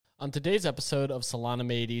On today's episode of Solana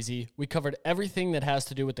Made Easy, we covered everything that has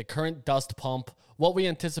to do with the current dust pump, what we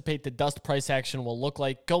anticipate the dust price action will look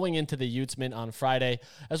like going into the Utes mint on Friday,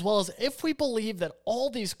 as well as if we believe that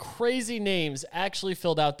all these crazy names actually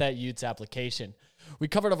filled out that Utes application. We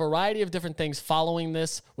covered a variety of different things following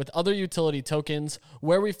this with other utility tokens,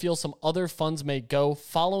 where we feel some other funds may go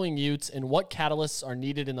following Utes, and what catalysts are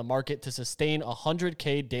needed in the market to sustain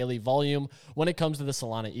 100K daily volume when it comes to the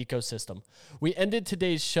Solana ecosystem. We ended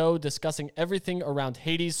today's show discussing everything around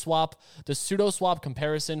Hades Swap, the pseudo swap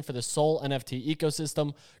comparison for the Sol NFT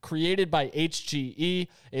ecosystem created by HGE,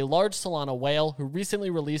 a large Solana whale who recently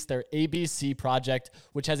released their ABC project,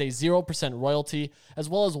 which has a 0% royalty, as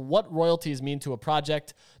well as what royalties mean to a project.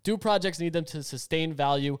 Do projects need them to sustain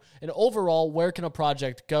value? And overall, where can a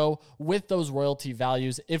project go with those royalty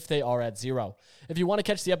values if they are at zero? If you want to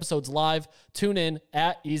catch the episodes live, tune in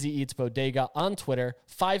at Easy Eats Bodega on Twitter,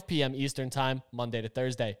 5 p.m. Eastern Time, Monday to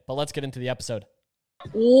Thursday. But let's get into the episode.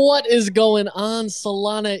 What is going on,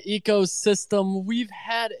 Solana ecosystem? We've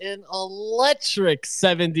had an electric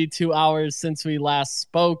 72 hours since we last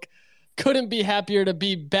spoke. Couldn't be happier to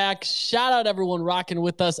be back. Shout out everyone rocking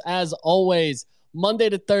with us as always. Monday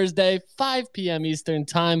to Thursday, 5 p.m. Eastern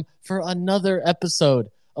Time for another episode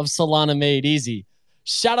of Solana Made Easy.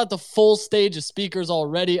 Shout out the full stage of speakers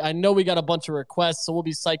already. I know we got a bunch of requests, so we'll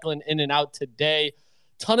be cycling in and out today.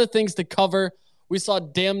 Ton of things to cover. We saw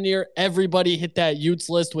damn near everybody hit that Utes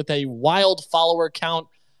list with a wild follower count.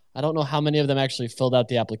 I don't know how many of them actually filled out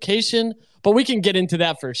the application, but we can get into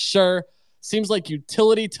that for sure. Seems like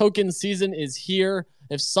utility token season is here.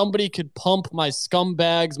 If somebody could pump my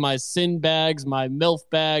scumbags, my sin bags, my MILF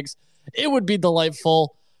bags, it would be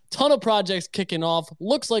delightful. Ton of projects kicking off.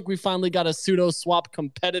 Looks like we finally got a pseudo swap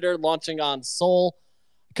competitor launching on Sol.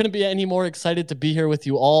 Couldn't be any more excited to be here with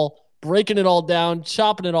you all, breaking it all down,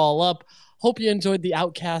 chopping it all up. Hope you enjoyed the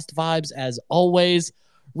Outcast vibes as always.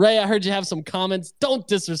 Ray, I heard you have some comments. Don't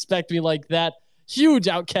disrespect me like that. Huge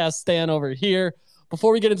Outcast stan over here.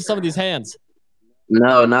 Before we get into some of these hands.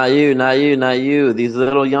 No, not you. These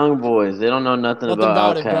little young boys, they don't know nothing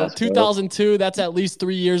about it, bro. Outcast, 2002, that's at least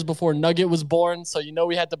 3 years before Nugget was born, so you know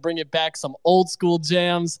we had to bring it back, some old school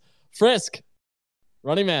jams. Frisk,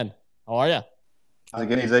 Running Man, how are you? How's it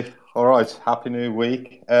going, Easy? All right, happy new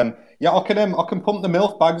week. Yeah, I can pump the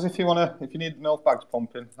MILF bags if you need MILF bags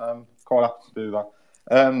pumping. Quite happy to do that.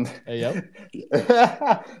 Hey, yo.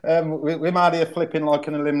 We're out here flipping like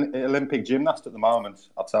an Olympic gymnast at the moment.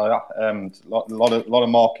 I'll tell you. A lot of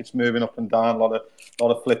markets moving up and down, a lot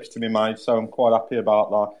of flips to be made. So I'm quite happy about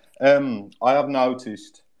that. I have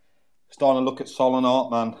noticed, starting to look at Solana,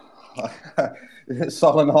 man.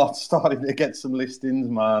 Solana starting to get some listings,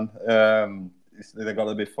 man. They got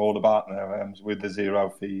a bit fooled about now with the zero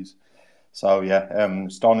fees. So yeah,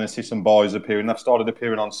 starting to see some buys appearing. They've started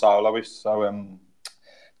appearing on Soloist. So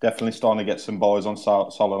definitely starting to get some buys on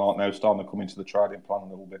Solana now, starting to come into the trading plan a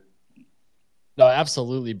little bit. No,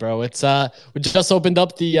 absolutely, bro. It's we just opened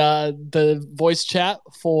up the voice chat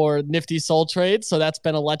for Nifty Sol trades, so that's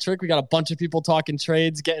been electric. We got a bunch of people talking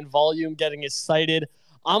trades, getting volume, getting excited.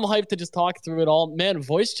 I'm hyped to just talk through it all. Man,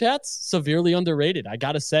 voice chat's severely underrated. I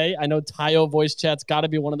gotta say, I know Tayo voice chat's got to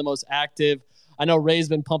be one of the most active. I know Ray's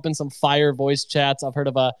been pumping some fire voice chats. I've heard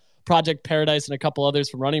of a Project Paradise and a couple others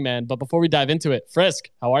from Running Man. But before we dive into it,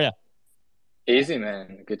 Frisk, how are you? Easy,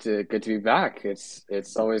 man. Good to be back.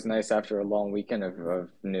 It's always nice after a long weekend of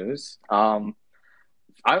news. I'm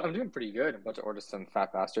doing pretty good. I'm about to order some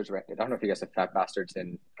Fat Bastards right now. I don't know if you guys have Fat Bastards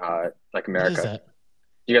in like America. What is that?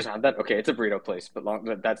 You guys have that? Okay, it's a burrito place, but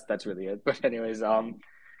that's really it. But anyways,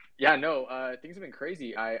 yeah, no, things have been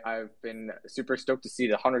crazy. I've been super stoked to see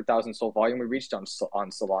the 100,000 Sol volume we reached on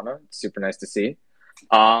Solana. It's super nice to see.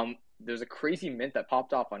 There's a crazy mint that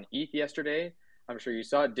popped off on ETH yesterday. I'm sure you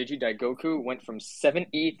saw it. Daigoku went from 7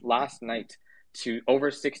 ETH last night to over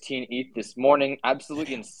 16 ETH this morning.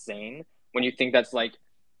 Absolutely insane when you think that's like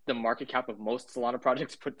the market cap of most Solana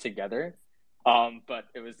projects put together. But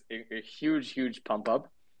it was a huge pump up.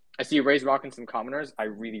 I see Ray's rocking some commoners. I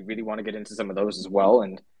really want to get into some of those as well,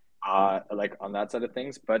 and like on that side of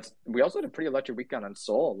things. But we also had a pretty electric weekend on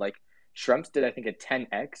Sol. Like Shrimps did, I think, a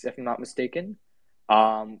 10x if I'm not mistaken.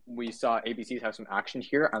 We saw ABCs have some action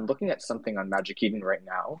here. I'm looking at something on Magic Eden right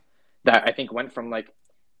now that I think went from like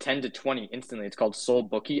 10 to 20 instantly. It's called Sol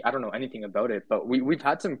Bookie. I don't know anything about it, but we've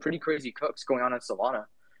had some pretty crazy cooks going on in Solana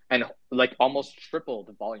and like almost triple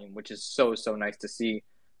the volume, which is so nice to see.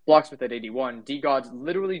 Blocksmith at 81. D-God's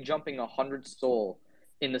literally jumping 100 Sol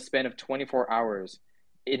in the span of 24 hours.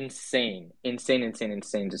 Insane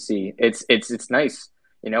to see. It's nice.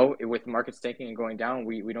 You know, with markets tanking and going down,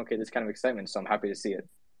 we don't get this kind of excitement, so I'm happy to see it.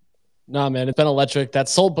 No, man, it's been electric. That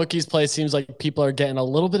Soul Bookies play seems like people are getting a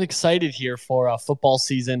little bit excited here for football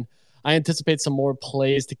season. I anticipate some more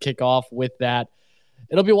plays to kick off with that.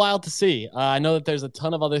 It'll be wild to see. I know that there's a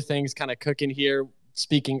ton of other things kind of cooking here.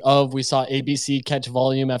 Speaking of, we saw ABC catch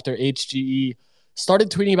volume after HGE started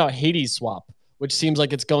tweeting about Hades Swap, which seems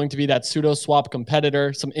like it's going to be that pseudo swap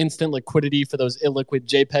competitor, some instant liquidity for those illiquid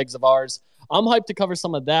JPEGs of ours. I'm hyped to cover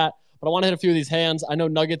some of that, but I want to hit a few of these hands. I know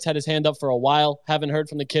Nuggets had his hand up for a while. Haven't heard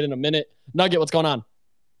from the kid in a minute. Nugget, what's going on?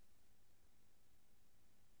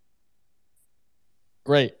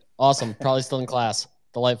 Great. Awesome. Probably still in class.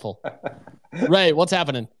 Delightful. Ray, what's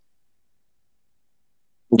happening?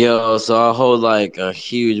 Yo, so I hold like a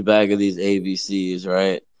huge bag of these ABCs,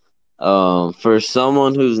 right? For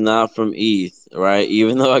someone who's not from ETH, right?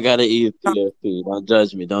 Even though I got an ETH PFP, don't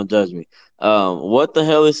judge me, don't judge me. What the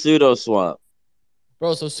hell is pseudo swap?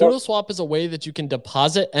 Bro, so pseudo swap is a way that you can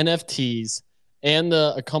deposit NFTs and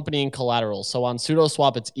the accompanying collateral. So on pseudo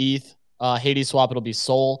swap, it's ETH. Hades swap, it'll be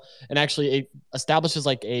Sol, and actually it establishes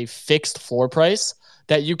like a fixed floor price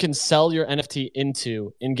that you can sell your NFT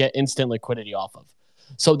into and get instant liquidity off of.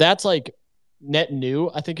 So that's like net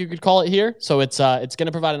new, I think you could call it here. So it's going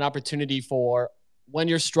to provide an opportunity for when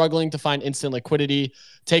you're struggling to find instant liquidity,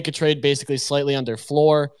 take a trade basically slightly under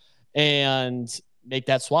floor and make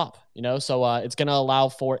that swap, you know? So it's going to allow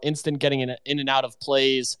for instant getting in and out of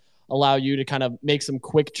plays, allow you to kind of make some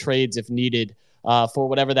quick trades if needed for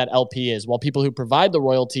whatever that LP is, while people who provide the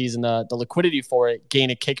royalties and the liquidity for it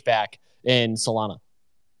gain a kickback in Solana.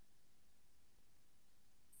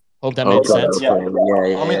 Hope that makes sense. Yeah, I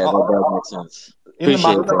mean, that does make sense.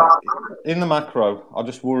 In the macro, I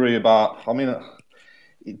just worry about. I mean,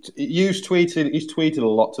 he's tweeted a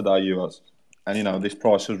lot today, US, and you know this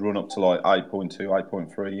price has run up to like 8.2,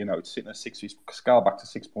 8.3. You know, it's sitting at 6. It's scaled back to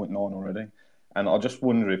 6.9 already, and I just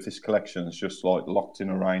wonder if this collection is just like locked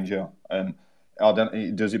in a range here. And I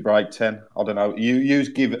don't. Does it break 10? I don't know. You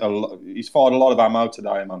give it a. He's fired a lot of ammo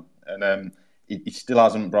today, man, and it still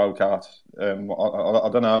hasn't broke out. I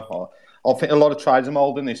don't know. I think a lot of trades are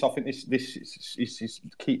molding this. I think this is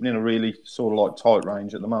keeping in a really sort of like tight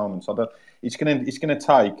range at the moment. So it's gonna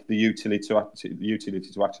take the utility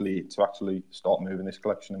to actually start moving this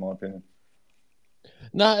collection, in my opinion.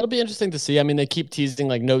 No, it'll be interesting to see. I mean, they keep teasing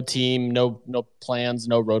like no team, no plans,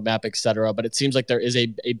 no roadmap, etc. But it seems like there is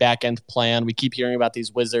a back end plan. We keep hearing about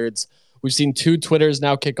these wizards. We've seen 2 Twitters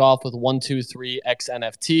now kick off with 123x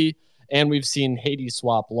NFT, and we've seen Hades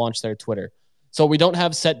Swap launch their Twitter. So we don't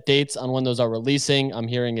have set dates on when those are releasing. I'm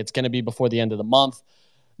hearing it's going to be before the end of the month.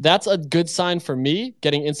 That's a good sign for me,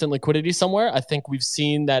 getting instant liquidity somewhere. I think we've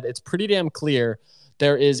seen that it's pretty damn clear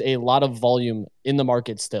there is a lot of volume in the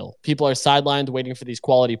market still. People are sidelined waiting for these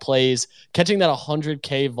quality plays. Catching that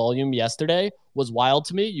 100K volume yesterday was wild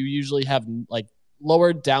to me. You usually have like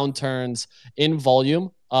lower downturns in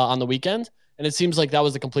volume on the weekend, and it seems like that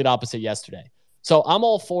was the complete opposite yesterday. So I'm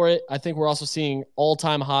all for it. I think we're also seeing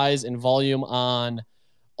all-time highs in volume on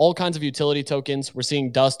all kinds of utility tokens. We're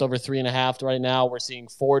seeing Dust over 3.5 right now. We're seeing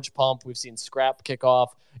Forge pump. We've seen Scrap kick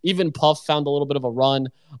off. Even Puff found a little bit of a run.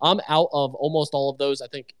 I'm out of almost all of those. I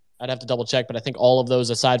think I'd have to double check, but I think all of those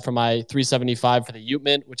aside from my 375 for the Ute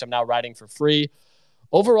Mint, which I'm now riding for free.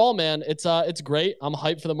 Overall, man, it's great. I'm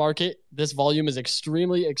hyped for the market. This volume is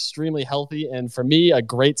extremely, extremely healthy. And for me, a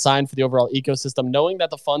great sign for the overall ecosystem, knowing that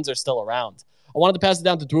the funds are still around. I wanted to pass it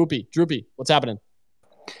down to Droopy. Droopy, what's happening?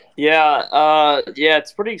 Yeah,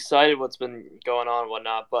 it's pretty exciting what's been going on and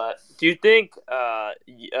whatnot. But do you think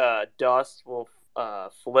Dust will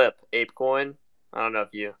flip ApeCoin? I don't know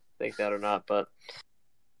if you think that or not, but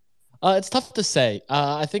it's tough to say.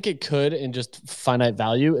 I think it could in just finite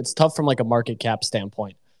value. It's tough from like a market cap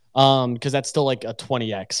standpoint because that's still like a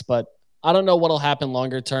 20x. But I don't know what'll happen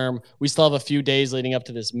longer term. We still have a few days leading up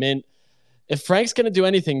to this mint. If Frank's going to do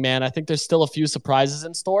anything, man, I think there's still a few surprises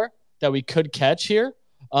in store that we could catch here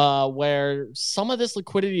where some of this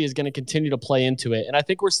liquidity is going to continue to play into it. And I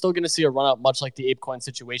think we're still going to see a run up, much like the ApeCoin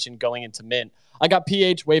situation going into mint. I got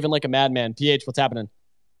PH waving like a madman. PH, what's happening?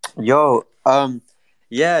 Yo,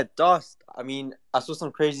 yeah, Dust. I mean, I saw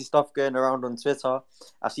some crazy stuff going around on Twitter.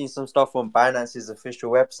 I've seen some stuff on Binance's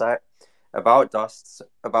official website about Dust,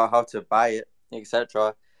 about how to buy it,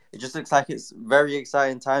 etc. It just looks like it's very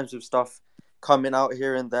exciting times with stuff coming out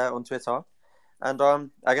here and there on Twitter. And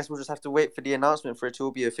I guess we'll just have to wait for the announcement for it to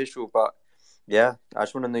all be official. But yeah, I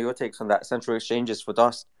just want to know your takes on that. Central exchanges for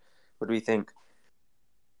Dust. What do we think?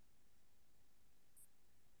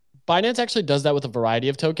 Binance actually does that with a variety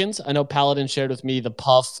of tokens. I know Paladin shared with me the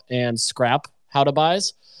Puff and Scrap how to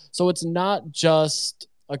buys. So it's not just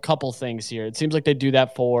a couple things here. It seems like they do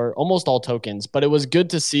that for almost all tokens, but it was good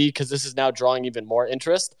to see because this is now drawing even more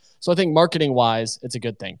interest. So I think marketing wise, it's a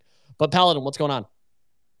good thing. But Paladin, what's going on?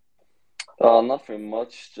 Nothing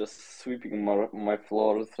much. Just sweeping my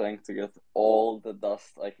floor, trying to get all the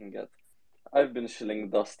dust I can get. I've been shilling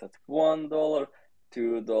dust at $1,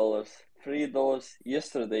 $2, $3.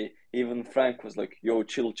 Yesterday, even Frank was like, "Yo,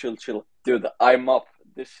 chill, chill, chill, dude. I'm up.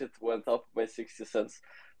 This shit went up by 60 cents,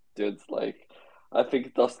 dude. Like, I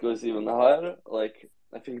think dust goes even higher. Like,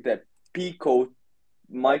 I think that Pico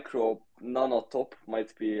Micro Nano Top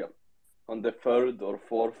might be on the 3rd or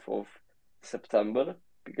 4th of September."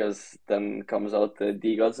 Because then comes out the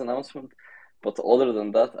DGOD's announcement. But other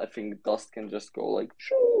than that, I think dust can just go like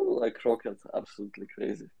rocket, absolutely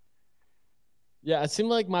crazy. Yeah, it seemed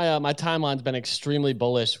like my timeline's been extremely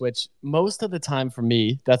bullish, which most of the time for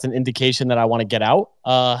me, that's an indication that I want to get out.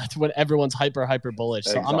 When everyone's hyper bullish,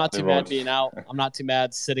 so I'm not too mad being out. I'm not too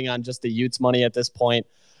mad sitting on just the Utes money at this point.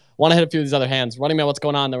 Want to hit a few of these other hands. Running man, what's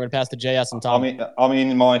going on? Then we're gonna pass to JS and Tom. I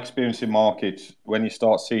mean, in my experience in markets, when you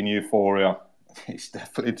start seeing euphoria, it's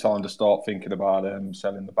definitely time to start thinking about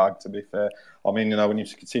selling the bag, to be fair. I mean, when you've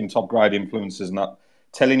seen top grade influencers and that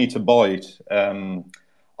telling you to buy it,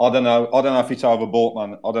 I don't know if it's overbought,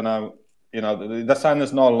 man. I don't know. They're saying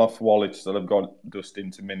there's not enough wallets that have got dust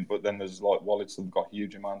into mint, but then there's like wallets that have got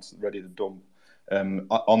huge amounts ready to dump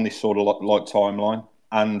on this sort of like timeline.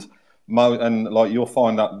 And like you'll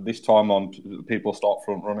find that this time on, people start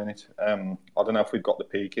front running it. I don't know if we've got the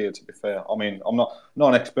peak here, to be fair. I mean, I'm not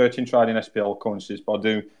an expert in trading SPL currencies, but I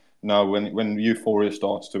do know when euphoria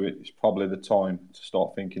starts to it, it's probably the time to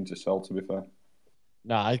start thinking to sell, to be fair.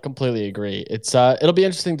 No, I completely agree. It'll be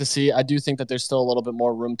interesting to see. I do think that there's still a little bit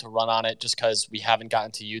more room to run on it just because we haven't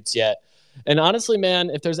gotten to Utes yet. And honestly, man,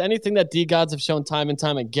 if there's anything that DGODs have shown time and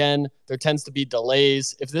time again, there tends to be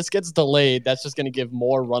delays. If this gets delayed, that's just going to give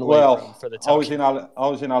more runway room for the token. I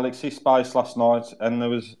was in Alex's space last night, and there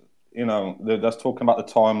was, that's talking about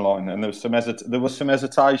the timeline, and there was some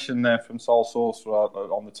hesitation there from Soul Sorcerer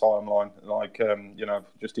on the timeline, like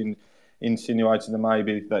just insinuating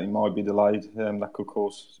that it might be delayed. That could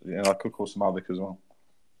cause some havoc as well.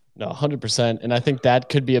 No, 100%. And I think that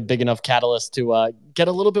could be a big enough catalyst to get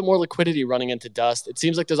a little bit more liquidity running into dust. It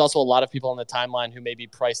seems like there's also a lot of people on the timeline who may be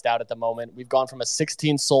priced out at the moment. We've gone from a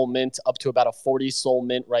 16 soul mint up to about a 40 soul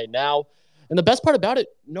mint right now. And the best part about it,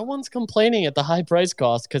 no one's complaining at the high price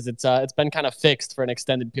cost because it's been kind of fixed for an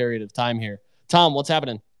extended period of time here. Tom, what's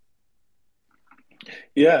happening?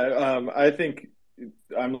 Yeah, I think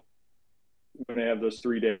I'm going to have those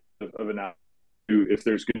 3 days of analysis if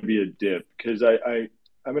there's going to be a dip, because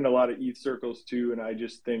I'm in a lot of ETH circles too, and I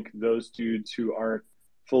just think those dudes who aren't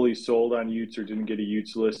fully sold on Utes or didn't get a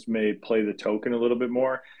Utes list may play the token a little bit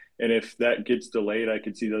more. And if that gets delayed, I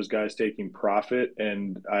could see those guys taking profit.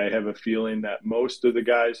 And I have a feeling that most of the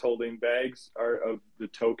guys holding bags of the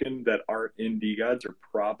token that aren't in DGODs are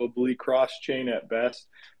probably cross-chain at best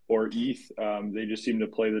or ETH. They just seem to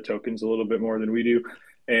play the tokens a little bit more than we do.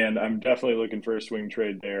 And I'm definitely looking for a swing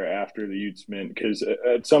trade there after the Utes mint, because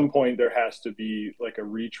at some point there has to be like a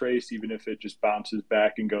retrace, even if it just bounces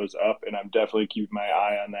back and goes up. And I'm definitely keeping my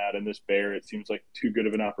eye on that. And this bear, it seems like too good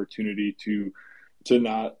of an opportunity to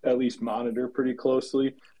not at least monitor pretty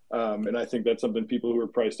closely. And I think that's something people who are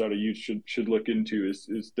priced out of Utes should look into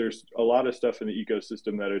is there's a lot of stuff in the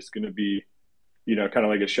ecosystem that is going to be, kind of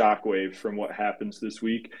like a shockwave from what happens this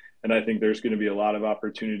week. And I think there's going to be a lot of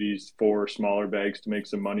opportunities for smaller bags to make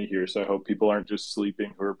some money here. So I hope people aren't just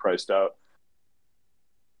sleeping who are priced out.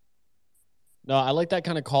 No, I like that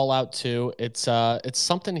kind of call out too. It's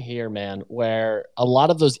something here, man, where a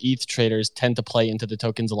lot of those ETH traders tend to play into the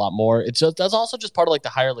tokens a lot more. That's also just part of like the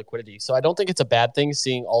higher liquidity. So I don't think it's a bad thing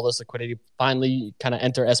seeing all this liquidity finally kind of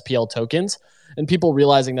enter SPL tokens and people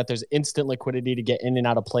realizing that there's instant liquidity to get in and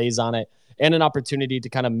out of plays on it and an opportunity to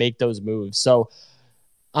kind of make those moves. So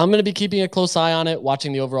I'm going to be keeping a close eye on it,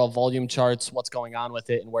 watching the overall volume charts, what's going on with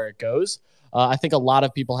it and where it goes. I think a lot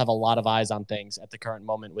of people have a lot of eyes on things at the current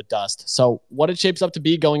moment with dust. So what it shapes up to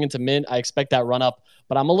be going into mint, I expect that run up,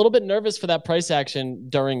 but I'm a little bit nervous for that price action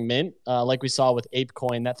during mint. Like we saw with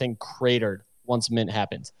ApeCoin, that thing cratered once mint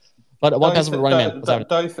happens. But one pass over to Running Man.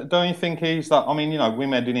 Don't you think he's that? I mean, we're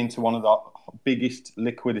heading into one of the biggest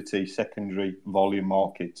liquidity secondary volume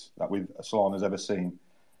markets that Solana's ever seen.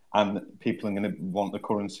 And people are going to want the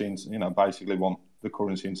currency, basically want the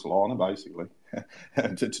currency in Solana, basically,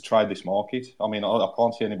 to trade this market. I mean, I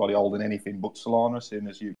can't see anybody holding anything but Solana as soon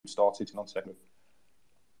as you start sitting on second.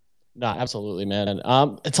 No, absolutely, man.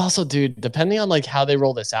 It's also, dude, depending on like how they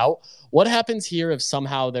roll this out, what happens here if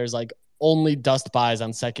somehow there's like only dust buys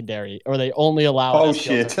on secondary, or they only allow Oh, SPL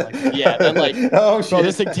shit. token like that. Yeah, then like, oh, bro, shit.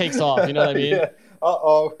 this thing takes off. You know what I mean? Yeah.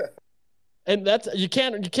 Uh-oh. And that's you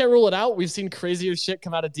can't rule it out. We've seen crazier shit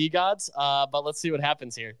come out of D gods, but let's see what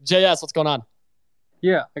happens here. JS, what's going on?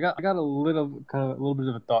 Yeah, I got a little bit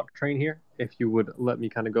of a thought train here, if you would let me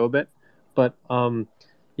kind of go a bit. But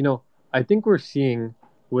I think we're seeing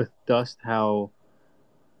with Dust how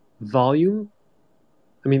volume.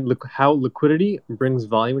 I mean, look how liquidity brings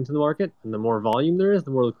volume into the market, and the more volume there is,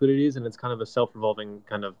 the more liquidity is, and it's kind of a self-revolving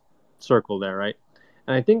kind of circle there, right?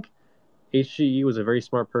 And I think HGE was a very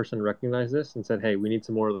smart person to recognize this and said, hey, we need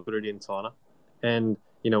some more liquidity in Solana. And,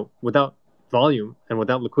 without volume and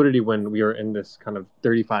without liquidity when we are in this kind of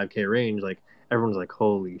 35K range, like everyone's like,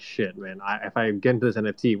 holy shit, man, if I get into this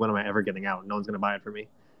NFT, when am I ever getting out? No one's going to buy it for me.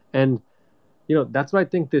 And, that's what I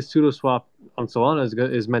think this pseudo swap on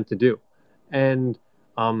Solana is meant to do. And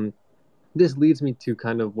this leads me to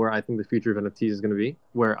kind of where I think the future of NFTs is going to be,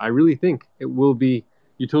 where I really think it will be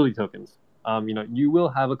utility tokens. You will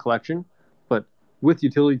have a collection, but with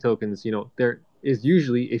utility tokens, there is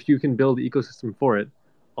usually, if you can build the ecosystem for it,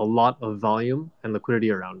 a lot of volume and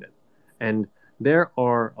liquidity around it. And there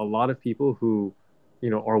are a lot of people who,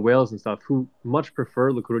 are whales and stuff, who much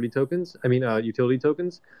prefer liquidity tokens, utility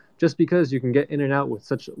tokens, just because you can get in and out with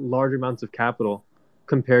such large amounts of capital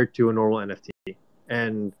compared to a normal NFT.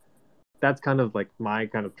 And that's kind of like my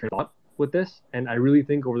kind of train of thought with this. And I really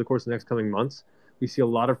think over the course of the next coming months, we see a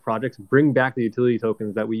lot of projects bring back the utility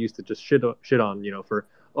tokens that we used to just shit on, for,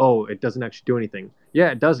 it doesn't actually do anything.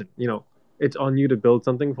 Yeah, it doesn't. It's on you to build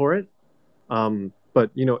something for it.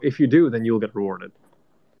 But, if you do, then you'll get rewarded.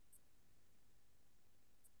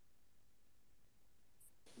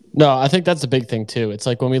 No, I think that's a big thing too. It's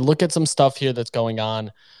like when we look at some stuff here that's going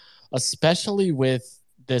on, especially with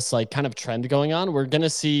this like kind of trend going on, we're going to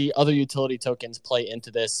see other utility tokens play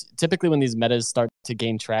into this. Typically when these metas start to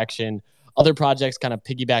gain traction, other projects kind of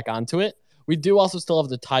piggyback onto it. We do also still have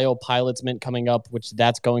the Tayo Pilots mint coming up, which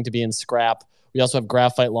that's going to be in Scrap. We also have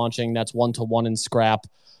Graphite launching. That's 1-to-1 in Scrap.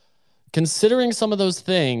 Considering some of those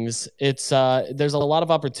things, it's there's a lot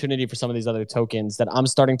of opportunity for some of these other tokens that I'm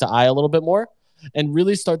starting to eye a little bit more and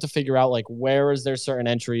really start to figure out like where is there certain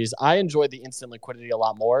entries. I enjoy the instant liquidity a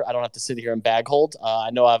lot more. I don't have to sit here and bag hold. I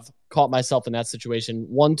know I've caught myself in that situation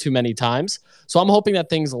one too many times. So I'm hoping that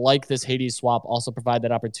things like this Hades swap also provide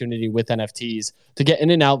that opportunity with NFTs to get in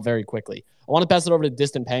and out very quickly. I want to pass it over to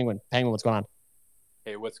Distant Penguin. Penguin, what's going on?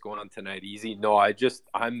 Hey, what's going on tonight? Easy. No,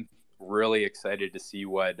 I'm really excited to see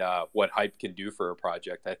what Hype can do for a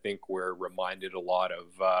project. I think we're reminded a lot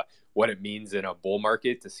of what it means in a bull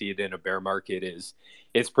market. To see it in a bear market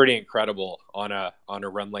it's pretty incredible on a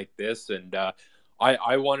run like this. And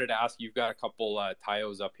I wanted to ask, you've got a couple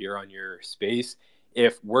Tayos up here on your space.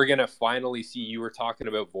 If we're gonna finally see, you were talking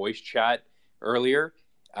about voice chat earlier.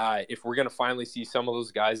 If we're gonna finally see some of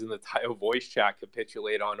those guys in the Tayo voice chat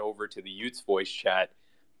capitulate on over to the Utes voice chat.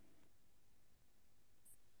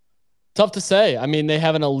 Tough to say. I mean, they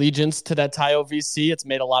have an allegiance to that Tayo VC. It's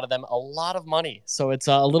made a lot of them a lot of money. So it's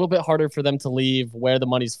a little bit harder for them to leave where the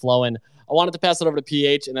money's flowing. I wanted to pass it over to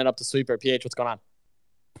PH and then up to Sweeper. PH, what's going on?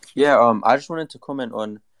 Yeah, I just wanted to comment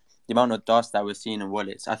on the amount of dust that we're seeing in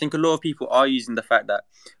wallets. I think a lot of people are using the fact that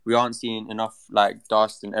we aren't seeing enough like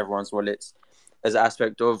dust in everyone's wallets as an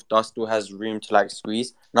aspect of dust still has room to like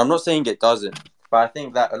squeeze. And I'm not saying it doesn't, but I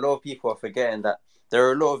think that a lot of people are forgetting that there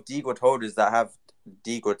are a lot of DGOD holders that have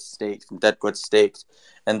DGOD staked and DeadGOD staked,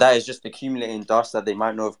 and that is just accumulating dust that they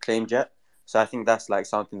might not have claimed yet. So I think that's like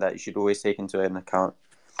something that you should always take into an account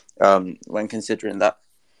when considering that.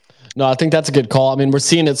 No, I think that's a good call. I mean, we're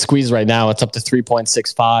seeing it squeeze right now. It's up to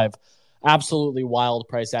 3.65. Absolutely wild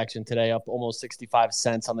price action today, up almost 65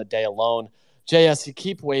 cents on the day alone. JS, you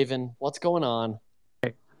keep waving. What's going on?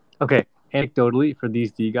 Okay. Anecdotally, for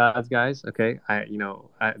these D gods guys, okay,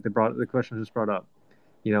 the question was just brought up.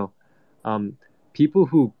 People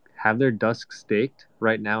who have their dusk staked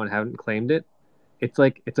right now and haven't claimed it, it's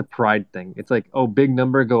like it's a pride thing. It's like, oh, big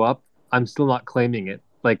number go up, I'm still not claiming it.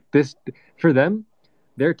 Like this, for them,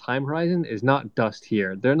 their time horizon is not dust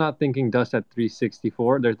here. They're not thinking dust at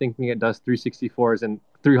 364. They're thinking it dust 364 is in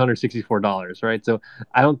 $364, right? So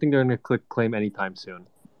I don't think they're going to claim anytime soon.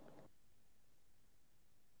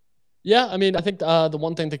 Yeah, I mean, I think the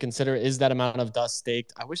one thing to consider is that amount of dust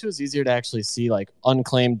staked. I wish it was easier to actually see like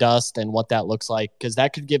unclaimed dust and what that looks like, because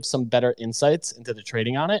that could give some better insights into the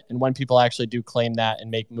trading on it and when people actually do claim that and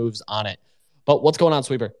make moves on it. But what's going on,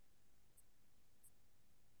 Sweeper?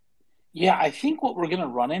 Yeah, I think what we're going to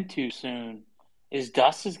run into soon is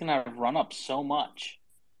dust is going to run up so much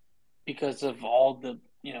because of all the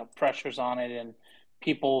pressures on it and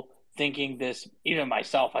people thinking this, even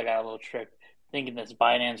myself, I got a little tricked thinking this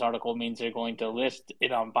Binance article means they're going to list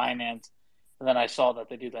it on Binance. And then I saw that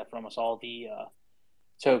they do that for almost all the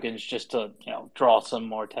tokens just to, draw some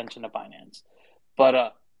more attention to Binance.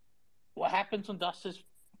 But what happens when dust is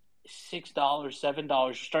 $6, $7?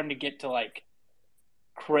 You're starting to get to like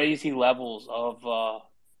crazy levels of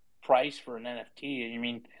price for an NFT. I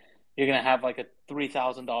mean, you're gonna have like a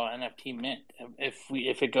 $3,000 NFT mint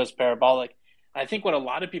if it goes parabolic. I think what a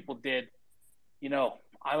lot of people did,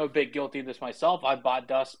 I'm a bit guilty of this myself. I bought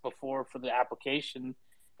dust before for the application,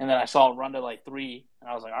 and then I saw it run to like 3, and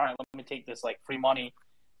I was like, all right, let me take this like free money,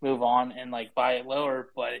 move on, and like buy it lower.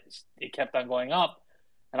 But it kept on going up,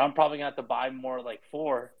 and I'm probably gonna have to buy more like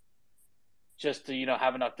 4 just to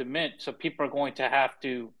have enough to mint. So people are going to have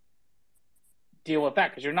to deal with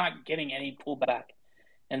that because you're not getting any pullback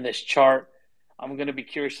in this chart. I'm going to be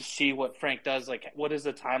curious to see what Frank does. Like, what is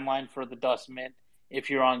the timeline for the dust mint? If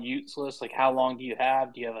you're on Utes list, like how long do you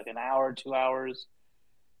have? Do you have like an hour, 2 hours?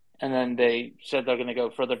 And then they said they're going to go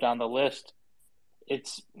further down the list.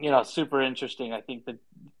 It's, super interesting. I think that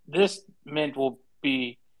this mint will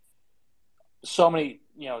be so many,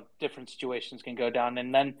 different situations can go down.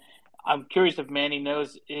 And then I'm curious if Manny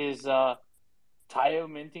knows, is Tayo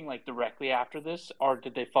minting like directly after this, or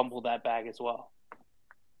did they fumble that bag as well?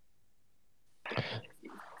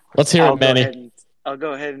 Let's hear it, Manny. I'll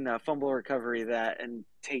go ahead and fumble recovery that and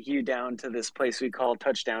take you down to this place we call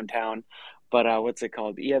Touchdown Town. But what's it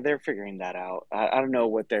called? Yeah, they're figuring that out. I don't know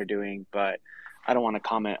what they're doing, but I don't want to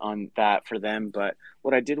comment on that for them. But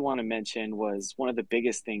what I did want to mention was one of the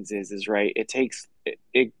biggest things is right. It takes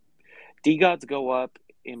DeGods go up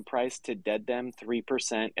in price to dead them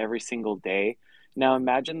 3% every single day. Now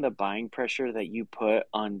imagine the buying pressure that you put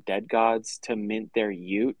on dead gods to mint their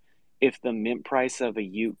Ute if the mint price of a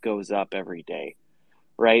Ute goes up every day,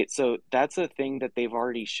 right? So that's a thing that they've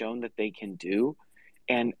already shown that they can do,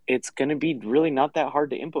 and it's going to be really not that hard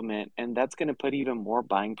to implement, and that's going to put even more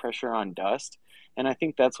buying pressure on dust. And I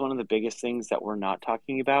think that's one of the biggest things that we're not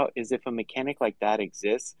talking about is if a mechanic like that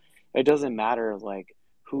exists, it doesn't matter like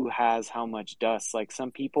who has how much dust. Like some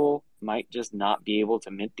people might just not be able to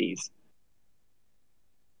mint these.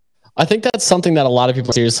 I think that's something that a lot of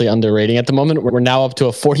people are seriously underrating at the moment. We're now up to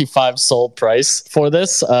a 45 sold price for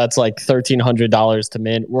this. It's like $1,300 to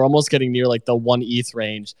mint. We're almost getting near like the 1 ETH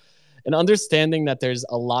range. And understanding that there's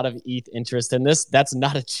a lot of ETH interest in this, that's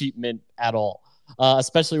not a cheap mint at all,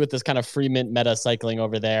 especially with this kind of free mint meta cycling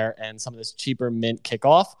over there and some of this cheaper mint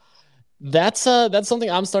kickoff. That's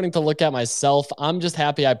something I'm starting to look at myself. I'm just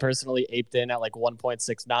happy I personally aped in at like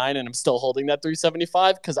 1.69 and I'm still holding that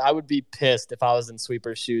 375 because I would be pissed if I was in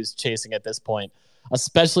Sweeper's shoes chasing at this point,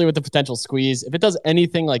 especially with the potential squeeze. If it does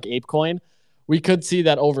anything like ApeCoin, we could see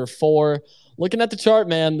that over 4. Looking at the chart,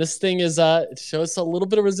 man, this thing is it shows a little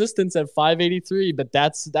bit of resistance at 583, but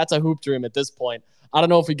that's a hoop dream at this point. I don't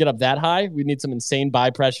know if we get up that high. We need some insane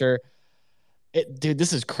buy pressure. Dude,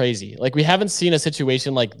 this is crazy. Like we haven't seen a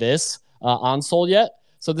situation like this on Sol yet.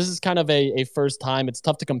 So this is kind of a first time. It's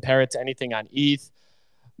tough to compare it to anything on ETH.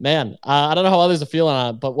 Man, I don't know how others are feeling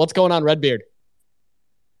on it, but what's going on, Redbeard?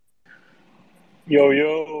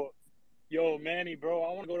 Yo, Manny, bro,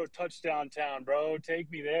 I want to go to Touchdown Town, bro.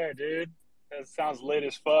 Take me there, dude. That sounds lit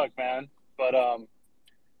as fuck, man. But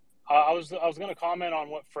I was gonna comment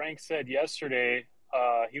on what Frank said yesterday.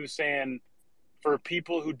 He was saying for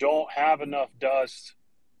people who don't have enough dust,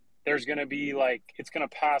 there's going to be like, it's going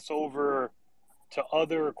to pass over to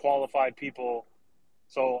other qualified people.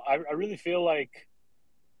 So I really feel like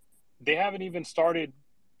they haven't even started.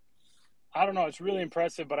 I don't know. It's really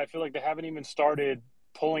impressive, but I feel like they haven't even started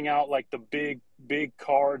pulling out like the big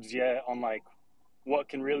cards yet on like what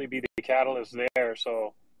can really be the catalyst there.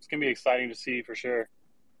 So it's going to be exciting to see for sure.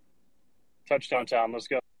 Touchdown Town. Let's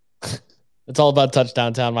go. It's all about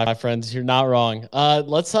Touchdown Town, my friends. You're not wrong.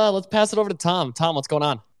 Let's pass it over to Tom. Tom, what's going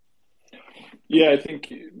on? Yeah, I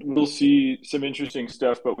think we'll see some interesting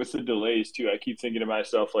stuff, but with the delays too, I keep thinking to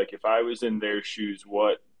myself, like if I was in their shoes,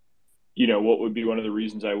 what would be one of the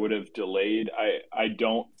reasons I would have delayed? I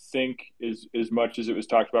don't think as much as it was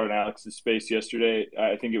talked about in Alex's space yesterday,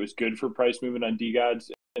 I think it was good for price movement on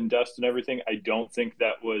DeGods and dust and everything. I don't think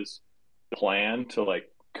that was the plan to like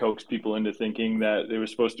coax people into thinking that it was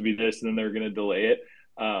supposed to be this and then they were going to delay it.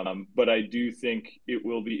 But I do think it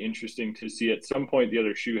will be interesting to see at some point the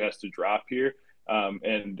other shoe has to drop here.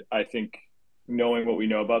 And I think knowing what we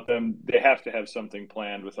know about them, they have to have something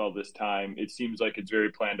planned with all this time. It seems like it's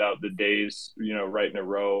very planned out, the days, right in a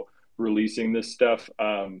row releasing this stuff.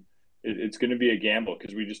 it's going to be a gamble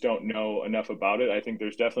because we just don't know enough about it. I think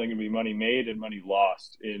there's definitely going to be money made and money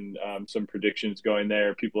lost in some predictions going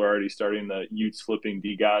there. People are already starting the Utes flipping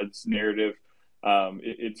D gods narrative.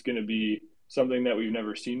 It's going to be something that we've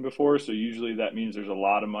never seen before. So usually that means there's a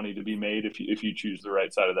lot of money to be made if you choose the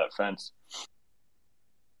right side of that fence.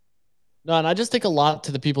 No, and I just think a lot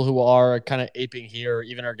to the people who are kind of aping here, or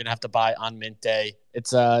even are going to have to buy on mint day.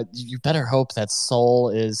 It's you better hope that Sol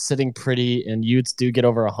is sitting pretty and Utes do get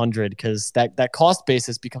over 100, because that cost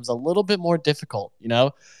basis becomes a little bit more difficult, you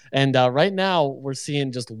know. And right now we're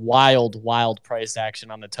seeing just wild price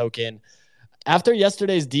action on the token. After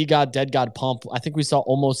yesterday's D God Dead God pump, I think we saw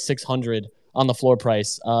almost 600 on the floor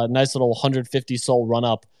price. Nice little 150 Sol run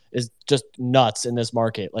up is just nuts in this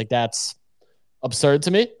market. Like, that's absurd to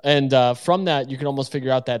me. And from that, you can almost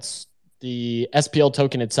figure out that the SPL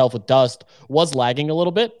token itself with Dust was lagging a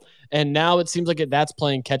little bit. And now it seems like that's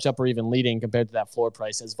playing catch up or even leading compared to that floor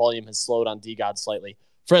price, as volume has slowed on DGOD slightly.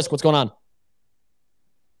 Frisk, what's going on?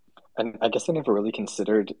 And I guess I never really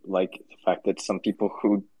considered like the fact that some people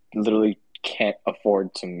who literally can't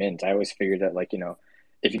afford to mint. I always figured that, like,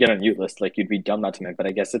 if you get on a mute list, like, you'd be dumb not to mint. But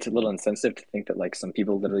I guess it's a little insensitive to think that like some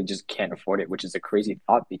people literally just can't afford it, which is a crazy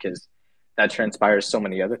thought, because that transpires so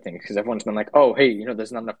many other things. Because everyone's been like, oh, hey,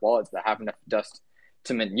 there's not enough wallets that have enough dust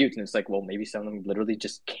to mint mute, and it's like, well, maybe some of them literally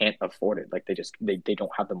just can't afford it. Like, they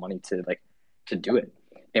don't have the money to do it.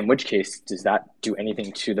 In which case, does that do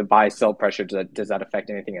anything to the buy sell pressure? Does that affect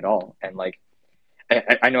anything at all? And like,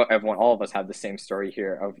 I know all of us have the same story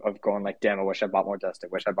here of going like, damn, I wish I bought more dust. I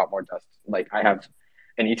wish I bought more dust. Like, I have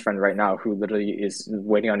an ETH friend right now who literally is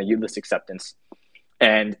waiting on a utlist acceptance.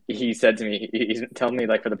 And he said to me, he's telling me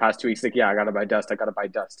like for the past 2 weeks, like, yeah, I gotta buy dust.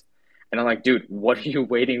 And I'm like, dude, what are you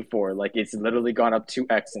waiting for? Like, it's literally gone up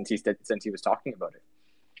 2x since he was talking about it.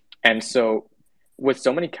 And so with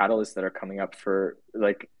so many catalysts that are coming up for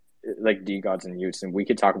like DGODs and Utes, and we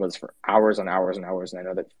could talk about this for hours and hours and hours. And I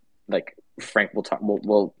know that like Frank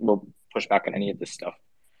will push back on any of this stuff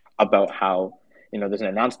about how, there's an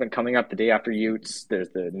announcement coming up the day after Utes. There's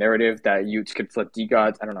the narrative that Utes could flip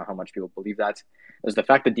DGODs. I don't know how much people believe that. There's the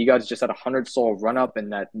fact that DGODs just had 100 Sol run up,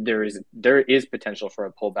 and that there is potential for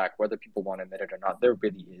a pullback, whether people want to admit it or not. There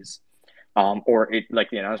really is. Or it, like,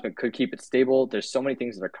 the announcement could keep it stable. There's so many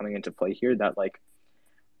things that are coming into play here that, like,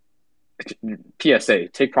 PSA,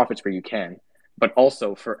 take profits where you can. But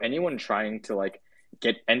also, for anyone trying to like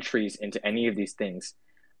get entries into any of these things,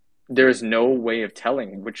 there's no way of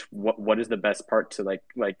telling what is the best part to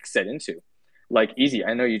like set into. Like, easy,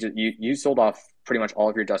 I know you sold off pretty much all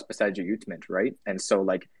of your dust besides your Utes mint, right? And so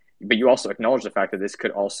like, but you also acknowledge the fact that this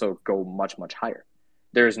could also go much higher.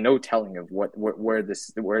 There's no telling of where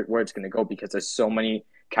it's going to go, because there's so many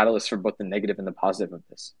catalysts for both the negative and the positive of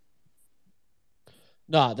this.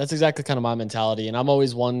 No, that's exactly kind of my mentality. And I'm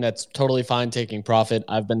always one that's totally fine taking profit.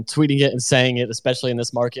 I've been tweeting it and saying it, especially in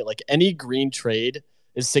this market. Like, any green trade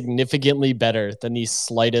is significantly better than the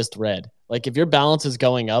slightest red. Like, if your balance is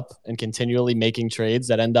going up and continually making trades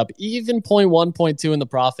that end up even 0.1, 0.2 in the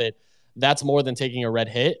profit, that's more than taking a red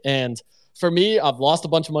hit. And for me, I've lost a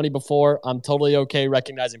bunch of money before. I'm totally okay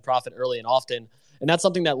recognizing profit early and often. And that's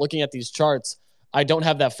something that, looking at these charts, I don't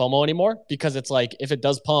have that FOMO anymore, because it's like, if it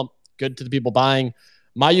does pump, good to the people buying.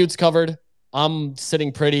 My Utes covered. I'm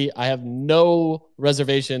sitting pretty. I have no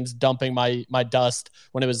reservations dumping my dust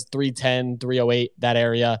when it was 310, 308, that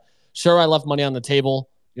area. Sure, I left money on the table.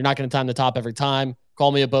 You're not going to time the top every time.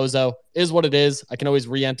 Call me a bozo. Is what it is. I can always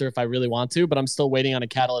re-enter if I really want to, but I'm still waiting on a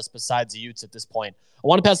catalyst besides Utes at this point. I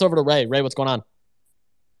want to pass over to Ray. Ray, what's going on?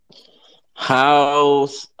 How,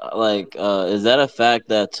 like, is that a fact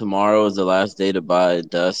that tomorrow is the last day to buy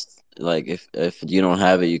dust? Like, if you don't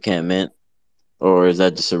have it, you can't mint? Or is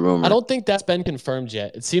that just a rumor? I don't think that's been confirmed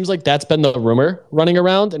yet. It seems like that's been the rumor running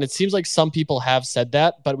around, and it seems like some people have said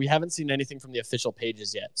that, but we haven't seen anything from the official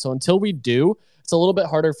pages yet. So until we do, it's a little bit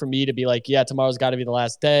harder for me to be like, yeah, tomorrow's got to be the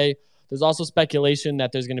last day. There's also speculation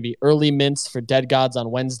that there's going to be early mints for Dead Gods on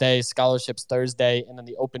Wednesday, scholarships Thursday, and then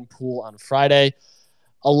the open pool on Friday.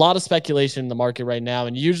 A lot of speculation in the market right now,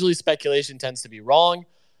 and usually speculation tends to be wrong.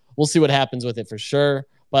 We'll see what happens with it for sure.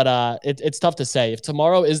 But it's tough to say. If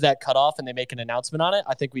tomorrow is that cutoff and they make an announcement on it,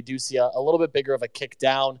 I think we do see a little bit bigger of a kick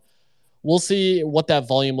down. We'll see what that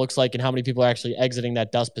volume looks like and how many people are actually exiting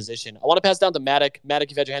that dust position. I want to pass down to Matic.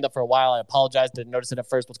 Matic, you've had your hand up for a while. I apologize. Didn't notice it at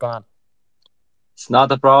first. What's going on? It's not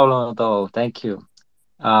a problem at all. Thank you.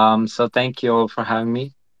 So thank you all for having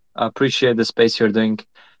me. I appreciate the space you're doing.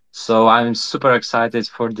 So I'm super excited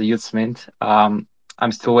for the Youth Mint. I'm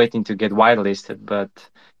still waiting to get whitelisted, but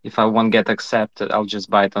if I won't get accepted, I'll just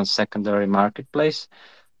buy it on secondary marketplace.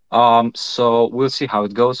 So we'll see how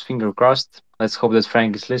it goes. Finger crossed. Let's hope that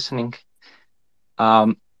Frank is listening.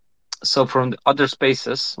 So from the other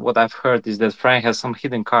spaces, what I've heard is that Frank has some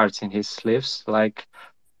hidden cards in his sleeves, like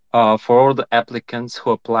for all the applicants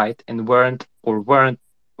who applied and weren't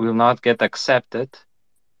will not get accepted.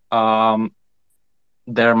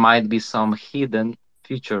 There might be some hidden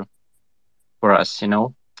future for us,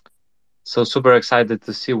 So super excited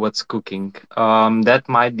to see what's cooking. That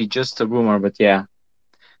might be just a rumor, but yeah.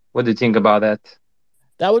 What do you think about that?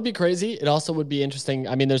 That would be crazy. It also would be interesting.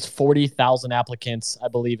 I mean, there's 40,000 applicants, I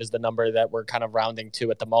believe, is the number that we're kind of rounding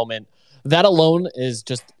to at the moment. That alone is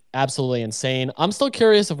just absolutely insane. I'm still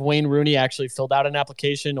curious if Wayne Rooney actually filled out an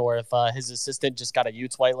application or if his assistant just got a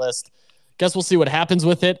Utes whitelist. Guess we'll see what happens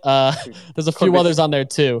with it. There's a few others on there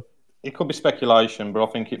too. It could be speculation, but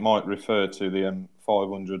I think it might refer to the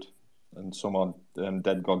 500 and some odd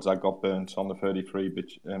dead gods that got burnt on the 33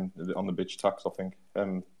 bitch on the bitch tax. I think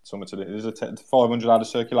something to there's a 500 out of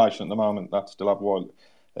circulation at the moment that still have white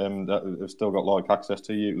that have still got like access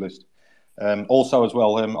to the Ute list. Also, as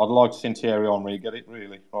well, I'd like to see Thierry Henry get it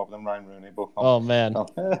really rather than Wayne Rooney. But oh man,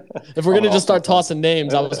 if we're gonna just start tossing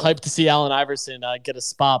names, I was hyped to see Allen Iverson get a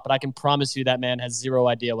spot, but I can promise you that man has zero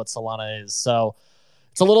idea what Solana is. So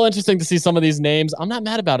it's a little interesting to see some of these names. I'm not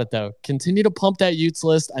mad about it, though. Continue to pump that Utes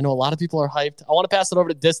list. I know a lot of people are hyped. I want to pass it over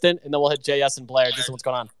to Distant, and then we'll hit JS and Blair. Distant, what's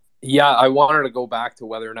going on? Yeah, I wanted to go back to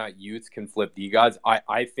whether or not Utes can flip D-Gods.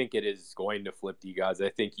 I think it is going to flip D-Gods. I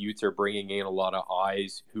think Utes are bringing in a lot of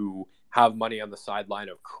eyes who have money on the sideline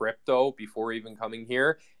of crypto before even coming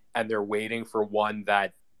here, and they're waiting for one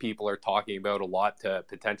that people are talking about a lot to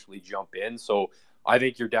potentially jump in. So I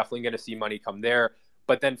think you're definitely going to see money come there.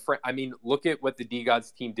 But then, I mean, look at what the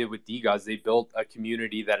D-Gods team did with D-Gods. They built a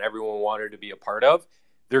community that everyone wanted to be a part of.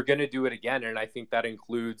 They're going to do it again, and I think that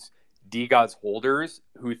includes D-Gods holders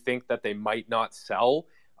who think that they might not sell,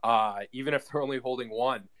 even if they're only holding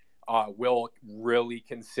one, will really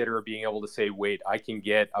consider being able to say, wait, I can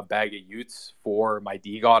get a bag of Utes for my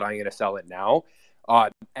D-God. I'm going to sell it now.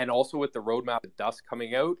 And also with the roadmap of Dust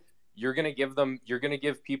coming out, you're going to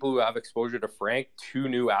give people who have exposure to Frank 2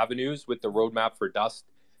 new avenues with the roadmap for Dust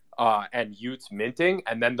and Utes minting.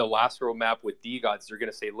 And then the last roadmap with D-Gods, they're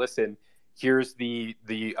going to say, listen, here's the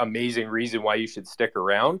amazing reason why you should stick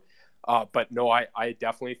around. But no, I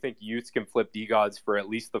definitely think Utes can flip D-Gods for at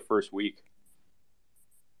least the first week.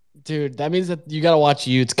 Dude, that means that you got to watch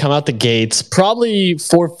Utes come out the gates, probably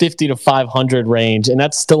 450 to 500 range, and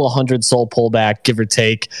that's still 100 soul pullback, give or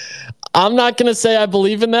take. I'm not going to say I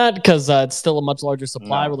believe in that because it's still a much larger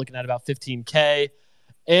supply. We're looking at about 15K,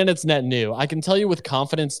 and it's net new. I can tell you with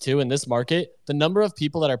confidence, too, in this market, the number of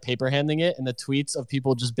people that are paper handing it and the tweets of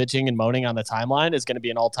people just bitching and moaning on the timeline is going to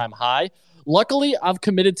be an all-time high. Luckily, I've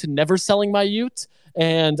committed to never selling my Ute,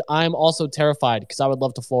 and I'm also terrified because I would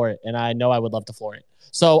love to floor it, and I know I would love to floor it.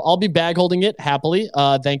 So I'll be bag holding it happily.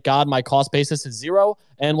 Thank God my cost basis is 0,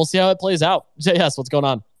 and we'll see how it plays out. JS, what's going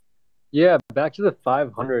on? Yeah, back to the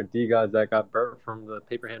 500 D-Gods that got burnt from the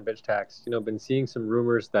paper hand bitch tax. Been seeing some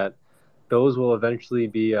rumors that those will eventually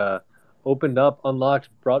be opened up, unlocked,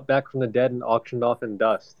 brought back from the dead, and auctioned off in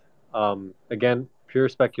dust. Again, pure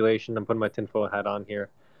speculation. I'm putting my tinfoil hat on here.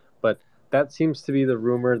 But that seems to be the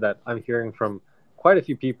rumor that I'm hearing from quite a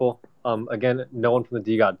few people. Again, no one from the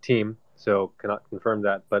D-God team, so cannot confirm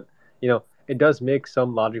that. But, it does make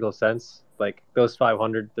some logical sense. Like, those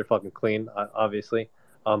 500, they're fucking clean, obviously.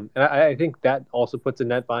 And I think that also puts a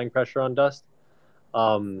net buying pressure on Dust.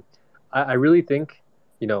 I really think,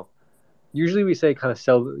 usually we say kind of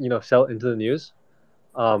sell into the news.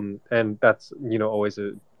 And that's, always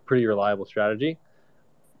a pretty reliable strategy.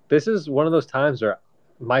 This is one of those times where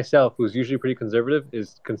myself, who's usually pretty conservative,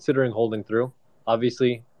 is considering holding through.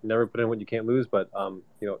 Obviously, never put in what you can't lose, but,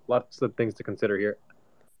 lots of things to consider here.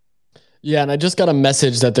 Yeah, and I just got a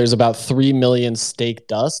message that there's about 3 million stake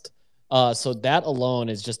Dust. So that alone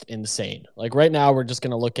is just insane. Like right now, we're just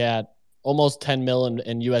going to look at almost 10 mil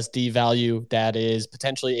in USD value that is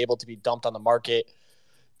potentially able to be dumped on the market.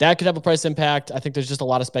 That could have a price impact. I think there's just a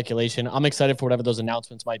lot of speculation. I'm excited for whatever those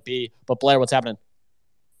announcements might be. But Blair, what's happening?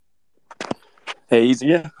 Hey, Easy.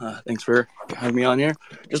 Yeah, thanks for having me on here.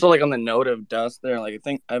 Just on the note of Dust there, I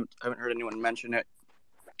think I haven't heard anyone mention it,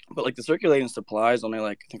 but the circulating supply is only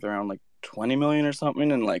I think around 20 million or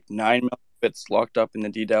something, and 9 million bits locked up in the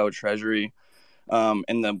DDAO treasury,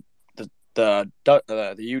 and the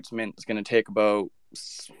Utes mint is going to take about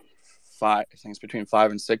I think it's between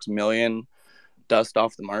 5 and 6 million Dust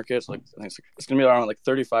off the market. So I think it's going to be around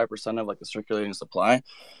 35% of the circulating supply,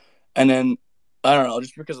 and then I don't know,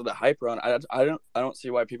 just because of the hype around, I don't see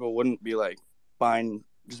why people wouldn't be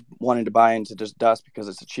wanting to buy into just Dust because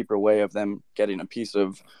it's a cheaper way of them getting a piece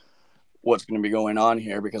of what's going to be going on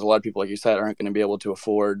here, because a lot of people, like you said, aren't going to be able to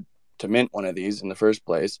afford to mint one of these in the first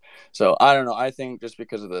place. So I don't know. I think just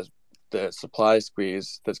because of the supply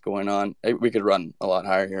squeeze that's going on, we could run a lot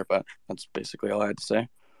higher here, but that's basically all I had to say.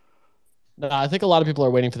 No, I think a lot of people are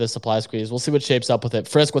waiting for this supply squeeze. We'll see what shapes up with it.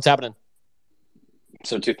 Frisk, what's happening?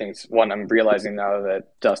 So two things. One, I'm realizing now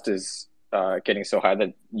that dust is getting so high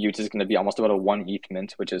that Ute is going to be almost about a 1 ETH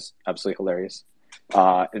mint, which is absolutely hilarious. When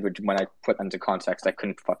I put that into context, I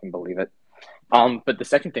couldn't fucking believe it. But the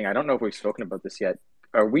second thing, I don't know if we've spoken about this yet.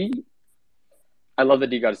 I love the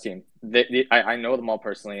DGODS team. I know them all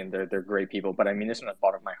personally, and they're great people, but I mean this from the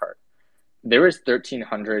bottom of my heart. There is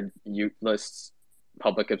 1,300 Ute lists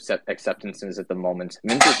public acceptances at the moment.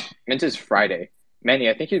 Mint is Friday. Manny,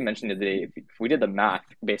 I think you mentioned today, if we did the math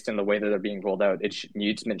based on the way that they're being rolled out,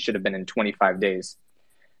 Ute mint should have been in 25 days.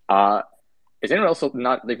 Is anyone else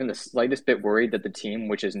not even the slightest bit worried that the team,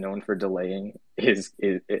 which is known for delaying,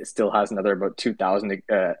 it still has another about 2,000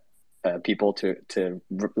 people to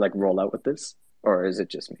like roll out with this, or is it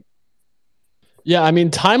just me? Yeah, I mean,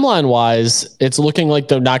 timeline wise, it's looking like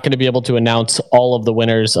they're not going to be able to announce all of the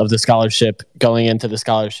winners of the scholarship going into the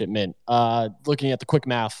scholarship mint. Looking at the quick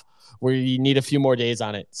math, where you need a few more days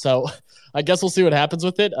on it. So I guess we'll see what happens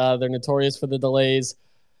with it. They're notorious for the delays.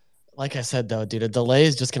 Like I said, though, dude, a delay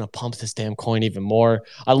is just going to pump this damn coin even more.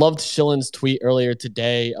 I loved Schillen's tweet earlier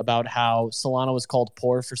today about how Solana was called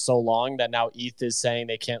poor for so long that now ETH is saying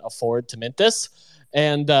they can't afford to mint this.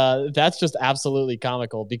 And that's just absolutely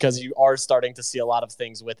comical, because you are starting to see a lot of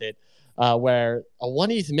things with it where a 1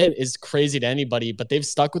 ETH mint is crazy to anybody, but they've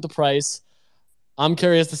stuck with the price. I'm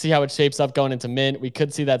curious to see how it shapes up going into mint. We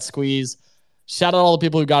could see that squeeze. Shout out all the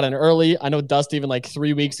people who got in early. I know Dust even like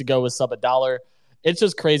 3 weeks ago was sub $1. It's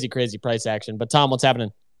just crazy price action. But Tom, what's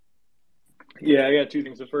happening? Yeah, I got two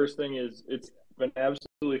things. The first thing is it's been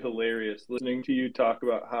absolutely hilarious listening to you talk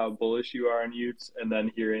about how bullish you are on Utes, and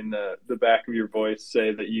then hearing the back of your voice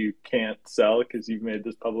say that you can't sell because you've made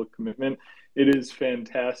this public commitment. It is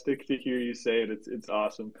fantastic to hear you say it. It's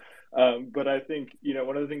awesome. But I think,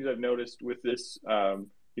 one of the things I've noticed with this,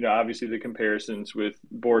 obviously the comparisons with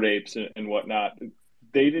Bored Apes and whatnot,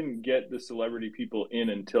 they didn't get the celebrity people in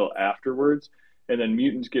until afterwards, and then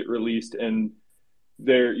Mutants get released, and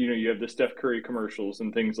there, you have the Steph Curry commercials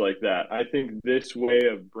and things like that. I think this way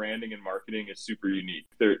of branding and marketing is super unique.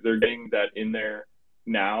 They're getting that in there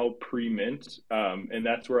now pre-mint, and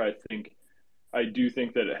that's where I do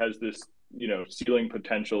think that it has this ceiling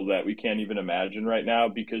potential that we can't even imagine right now,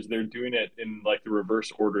 because they're doing it in like the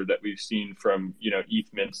reverse order that we've seen from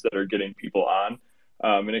ETH mints that are getting people on.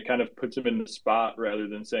 And it kind of puts them in the spot rather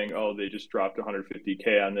than saying, oh, they just dropped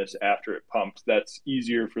 150K on this after it pumped. That's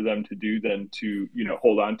easier for them to do than to,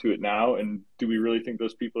 hold on to it now. And do we really think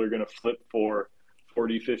those people are going to flip for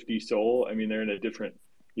 40, 50 SOL? I mean, they're in a different,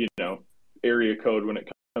 area code when it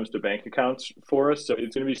comes to bank accounts for us. So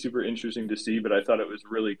it's going to be super interesting to see, but I thought it was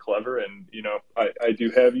really clever. And, I do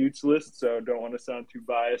have Utes lists, so don't want to sound too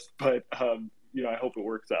biased, but, I hope it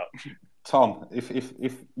works out. Tom, if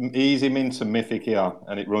easy mints a mythic here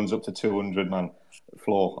and it runs up to 200 man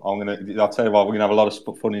floor, I'll tell you what, we're gonna have a lot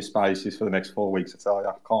of funny spaces for the next 4 weeks. I tell you,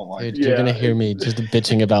 I can't wait. Dude, you're gonna hear me just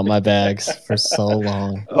bitching about my bags for so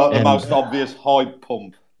long. Like the most obvious hype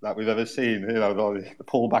pump that we've ever seen. The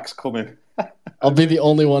pullback's coming. I'll be the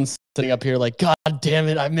only one sitting up here like, God damn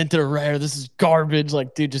it, I minted a rare. This is garbage.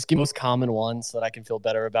 Like, dude, just give me the most common one so that I can feel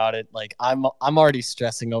better about it. Like, I'm already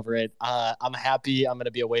stressing over it. I'm happy I'm gonna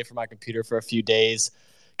be away from my computer for a few days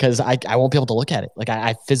because I won't be able to look at it. Like,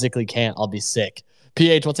 I physically can't. I'll be sick.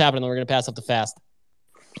 PH, what's happening? Then we're gonna pass up the fast.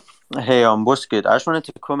 Hey, what's good? I just wanted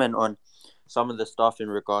to comment on some of the stuff in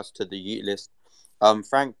regards to the Ute list.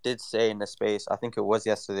 Frank did say in the space, I think it was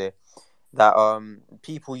yesterday, that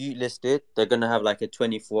people Ute listed, they're gonna have like a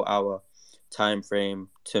 24-hour time frame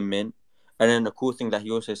to mint. And then the cool thing that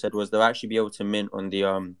he also said was they'll actually be able to mint on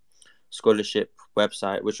the scholarship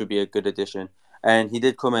website, which would be a good addition. And he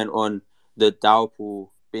did comment on the DAO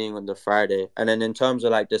pool being on the Friday. And then in terms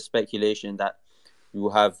of like the speculation that you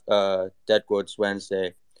will have Dead Gods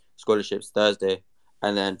Wednesday, scholarships Thursday,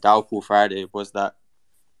 and then DAO pool Friday, was that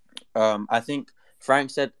I think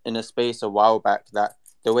Frank said in a space a while back that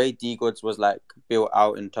the way DGods was like built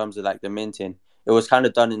out in terms of like the minting, it was kind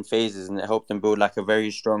of done in phases, and it helped them build like a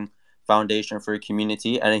very strong foundation for a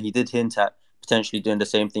community. And then he did hint at potentially doing the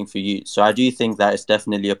same thing for you. So I do think that it's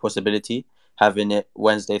definitely a possibility having it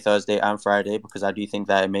Wednesday, Thursday, and Friday, because I do think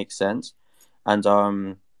that it makes sense.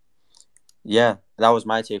 And yeah, that was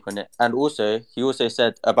my take on it. And also, he also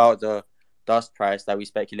said about the dust price that we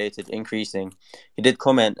speculated increasing. He did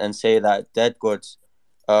comment and say that Dead Gods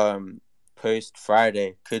post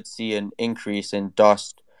Friday could see an increase in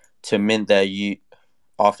dust to mint their Ute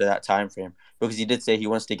after that time frame, because he did say he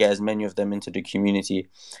wants to get as many of them into the community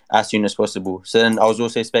as soon as possible. So then I was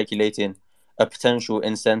also speculating a potential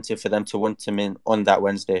incentive for them to want to mint on that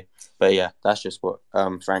Wednesday. But yeah, that's just what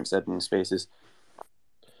Frank said in the spaces.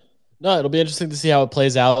 No, it'll be interesting to see how it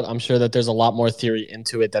plays out. I'm sure that there's a lot more theory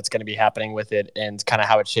into it that's going to be happening with it and kind of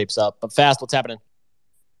how it shapes up. But Fast, what's happening?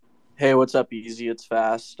 Hey, what's up, Easy? It's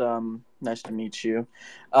Fast. Nice to meet you.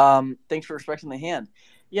 Thanks for respecting the hand.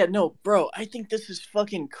 Yeah, no, bro, I think this is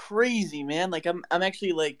fucking crazy, man. Like, I'm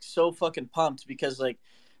actually like so fucking pumped because like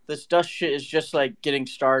this dust shit is just like getting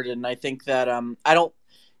started, and I think that I don't,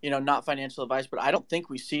 not financial advice, but I don't think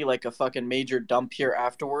we see like a fucking major dump here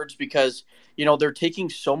afterwards because they're taking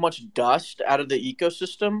so much dust out of the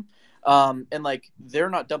ecosystem, and like they're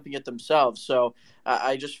not dumping it themselves, so.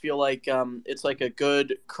 I just feel like it's like a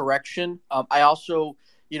good correction. I also,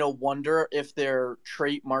 wonder if their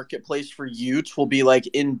trait marketplace for Utes will be like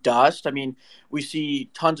in dust. I mean, we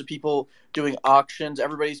see tons of people doing auctions.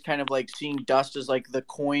 Everybody's kind of like seeing dust as like the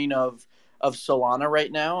coin of Solana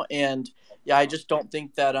right now, and yeah, I just don't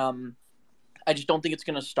think it's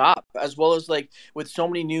going to stop. As well as like with so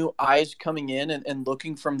many new eyes coming in and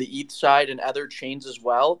looking from the ETH side and other chains as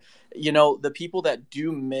well. The people that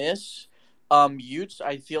do miss Utes,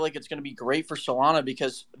 I feel like it's going to be great for Solana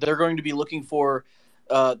because they're going to be looking for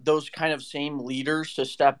those kind of same leaders to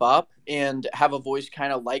step up and have a voice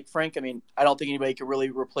kind of like Frank. I mean, I don't think anybody could really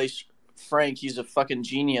replace Frank. He's a fucking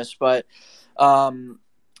genius, but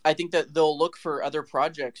I think that they'll look for other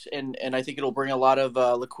projects, and I think it'll bring a lot of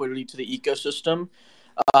liquidity to the ecosystem.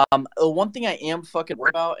 The one thing I am fucking worried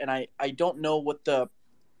about, and I don't know what the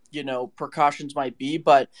precautions might be,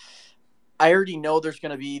 but I already know there's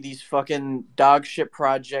going to be these fucking dog shit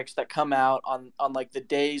projects that come out on like the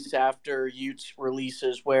days after Utes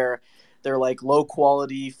releases where they're like low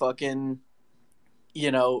quality fucking,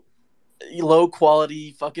 low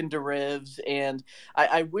quality fucking derivs. And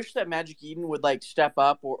I wish that Magic Eden would like step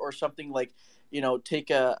up or something like, take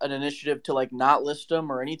an initiative to like not list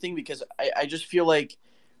them or anything because I just feel like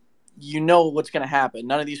what's going to happen.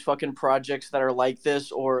 None of these fucking projects that are like this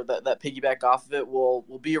or that piggyback off of it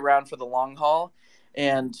will be around for the long haul.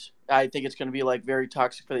 And I think it's going to be like very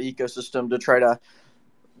toxic for the ecosystem to try to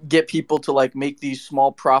get people to like make these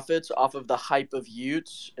small profits off of the hype of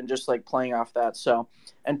Utes and just like playing off that. So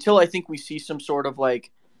until I think we see some sort of like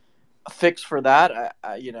a fix for that,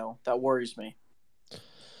 that worries me.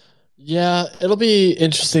 Yeah, it'll be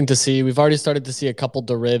interesting to see. We've already started to see a couple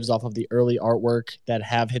derivs off of the early artwork that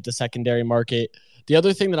have hit the secondary market. The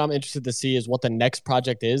other thing that I'm interested to see is what the next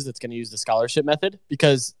project is that's going to use the scholarship method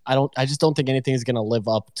because I just don't think anything is going to live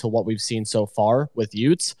up to what we've seen so far with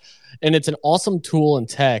Utes. And it's an awesome tool in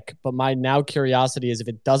tech, but my now curiosity is if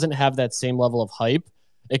it doesn't have that same level of hype,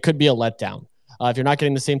 it could be a letdown. If you're not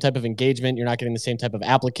getting the same type of engagement, you're not getting the same type of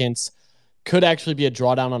applicants, could actually be a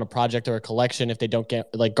drawdown on a project or a collection if they don't get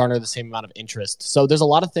like garner the same amount of interest. So there's a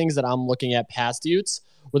lot of things that I'm looking at past Utes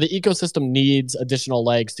where the ecosystem needs additional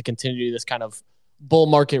legs to continue this kind of bull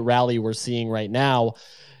market rally we're seeing right now.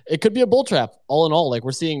 It could be a bull trap all in all. Like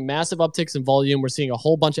we're seeing massive upticks in volume. We're seeing a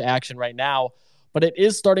whole bunch of action right now, but it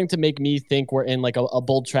is starting to make me think we're in like a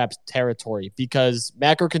bull trap territory because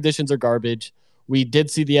macro conditions are garbage. We did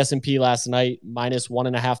see the S&P last night minus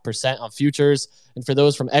 1.5% on futures. And for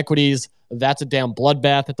those from equities, that's a damn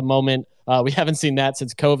bloodbath at the moment. We haven't seen that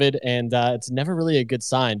since COVID, and it's never really a good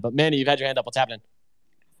sign. But Manny, you've had your hand up. What's happening?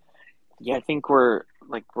 Yeah, I think we're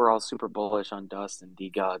all super bullish on Dust and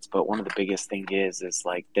DGods, but one of the biggest thing is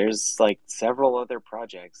like there's like several other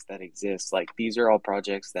projects that exist. Like these are all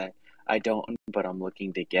projects that I don't, but I'm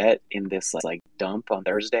looking to get in this like dump on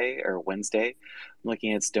Thursday or Wednesday. I'm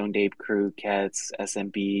looking at Stone Ape Crew, Cats,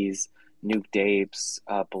 SMBs, Nuke Dapes,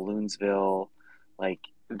 Balloonsville. Like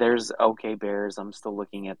there's OK Bears. I'm still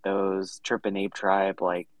looking at those. Chirpin Ape Tribe,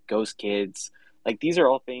 like Ghost Kids. Like these are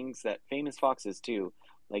all things that Famous Foxes too.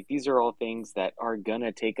 Like these are all things that are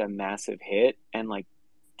gonna take a massive hit, and like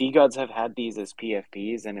DGods have had these as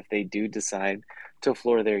PFPs, and if they do decide to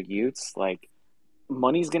floor their Utes, like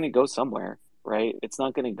money's gonna go somewhere, right? It's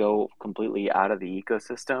not gonna go completely out of the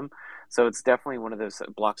ecosystem. So it's definitely one of those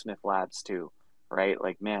Blocksmith Labs too, right?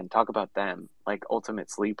 Like man, talk about them. Like Ultimate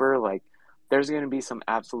Sleeper, like there's gonna be some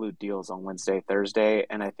absolute deals on Wednesday, Thursday,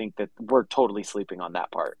 and I think that we're totally sleeping on that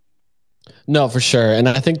part. No, for sure. And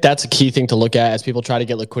I think that's a key thing to look at as people try to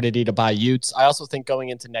get liquidity to buy Utes. I also think going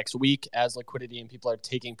into next week, as liquidity and people are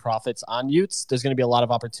taking profits on Utes, there's going to be a lot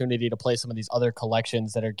of opportunity to play some of these other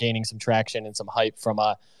collections that are gaining some traction and some hype from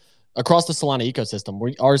across the Solana ecosystem.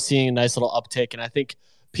 We are seeing a nice little uptick. And I think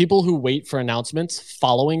people who wait for announcements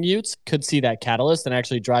following Utes could see that catalyst and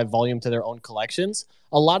actually drive volume to their own collections.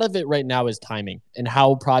 A lot of it right now is timing and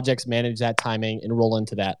how projects manage that timing and roll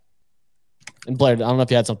into that. And Blair, I don't know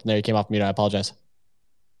if you had something there. You came off mute. I apologize.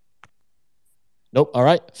 Nope. All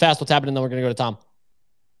right. Fast. What's happening? Then we're going to go to Tom.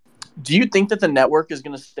 Do you think that the network is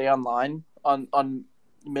going to stay online on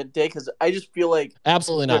midday? Because I just feel like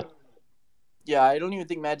absolutely not. Yeah, I don't even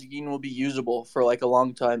think Magic Eden will be usable for like a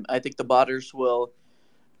long time. I think the botters will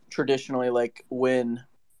traditionally like win.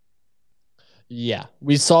 Yeah,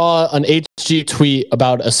 we saw an HG tweet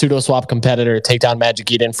about a pseudo swap competitor take down Magic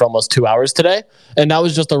Eden for almost 2 hours today, and that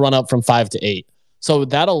was just a run up from 5 to 8. So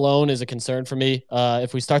that alone is a concern for me.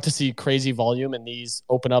 If we start to see crazy volume and these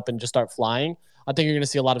open up and just start flying, I think you're going to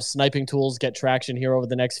see a lot of sniping tools get traction here over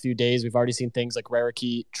the next few days. We've already seen things like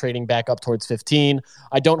Rarikey trading back up towards 15.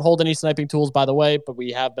 I don't hold any sniping tools, by the way, but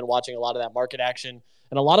we have been watching a lot of that market action,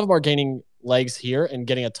 and a lot of them are gaining legs here and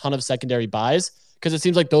getting a ton of secondary buys because it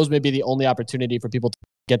seems like those may be the only opportunity for people to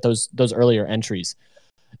get those earlier entries.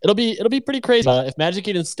 It'll be pretty crazy. If Magic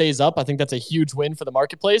Eden stays up, I think that's a huge win for the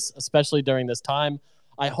marketplace, especially during this time.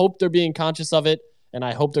 I hope they're being conscious of it, and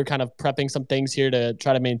I hope they're kind of prepping some things here to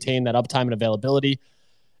try to maintain that uptime and availability.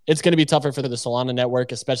 It's going to be tougher for the Solana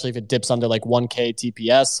network, especially if it dips under like 1K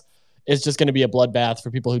TPS. It's just going to be a bloodbath for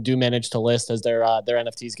people who do manage to list as their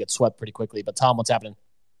NFTs get swept pretty quickly. But Tom, what's happening?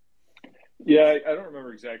 Yeah, I don't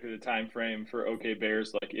remember exactly the time frame for OK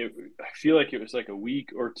Bears. I feel like it was like a week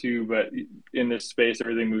or two, but in this space,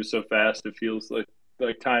 everything moves so fast. It feels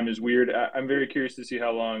like time is weird. I'm very curious to see how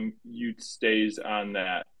long Ute stays on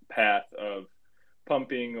that path of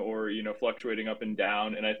pumping or fluctuating up and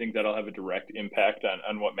down, and I think that'll have a direct impact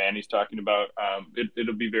on what Manny's talking about.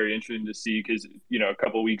 It'll be very interesting to see because a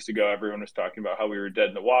couple of weeks ago everyone was talking about how we were dead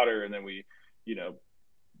in the water, and then we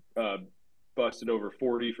busted over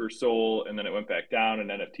 40 for Sol, and then it went back down, and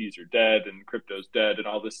NFTs are dead, and crypto's dead, and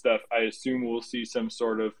all this stuff. I assume we'll see some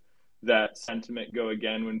sort of that sentiment go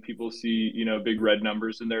again when people see big red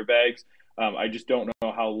numbers in their bags. I just don't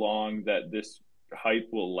know how long that this hype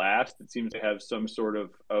will last. It seems to have some sort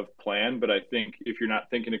of plan, but I think if you're not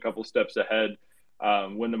thinking a couple steps ahead,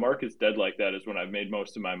 when the market's dead like that is when I've made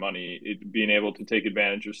most of my money. Being able to take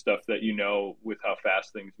advantage of stuff that with how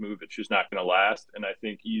fast things move, it's just not going to last. And I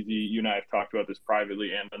think you and I have talked about this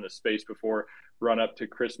privately and in the space before. Run up to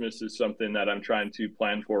Christmas is something that I'm trying to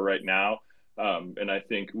plan for right now. And I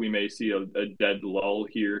think we may see a dead lull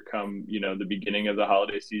here come, the beginning of the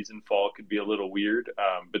holiday season. Fall could be a little weird,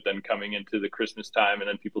 but then coming into the Christmas time and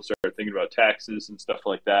then people start thinking about taxes and stuff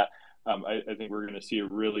like that. I think we're going to see a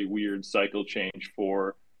really weird cycle change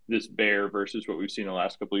for this bear versus what we've seen the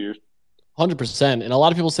last couple of years. 100%. And a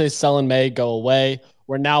lot of people say sell in May, go away.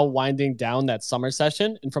 We're now winding down that summer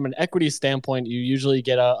session. And from an equity standpoint, you usually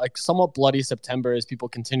get a somewhat bloody September as people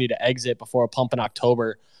continue to exit before a pump in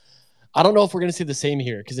October. I don't know if we're going to see the same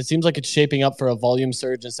here because it seems like it's shaping up for a volume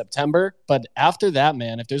surge in September. But after that,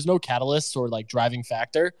 man, if there's no catalyst or like driving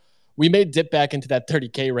factor, we may dip back into that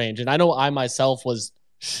 30K range. And I know I myself was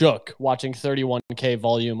shook watching 31K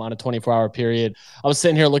volume on a 24-hour period. I was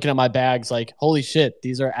sitting here looking at my bags like, holy shit,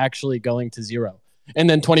 these are actually going to zero. And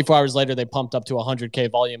then 24 hours later, they pumped up to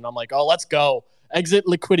 100K volume. And I'm like, oh, let's go. Exit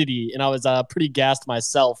liquidity. And I was pretty gassed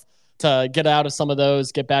myself to get out of some of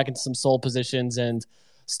those, get back into some Sol positions, and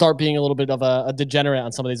start being a little bit of a degenerate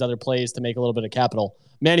on some of these other plays to make a little bit of capital.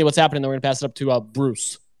 Manny, what's happening? Then we're going to pass it up to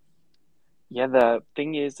Bruce. Yeah, the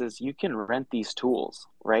thing is you can rent these tools,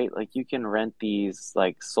 right? Like you can rent these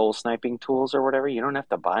like soul sniping tools or whatever. You don't have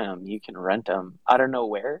to buy them. You can rent them. I don't know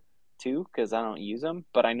where to because I don't use them,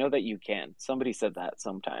 but I know that you can. Somebody said that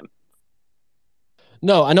sometime.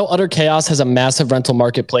 No, I know Utter Chaos has a massive rental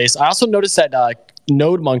marketplace. I also noticed that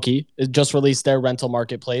Node Monkey just released their rental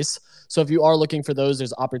marketplace. So if you are looking for those,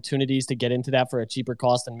 there's opportunities to get into that for a cheaper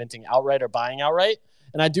cost than minting outright or buying outright.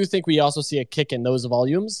 And I do think we also see a kick in those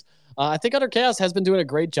volumes. I think Utter Chaos has been doing a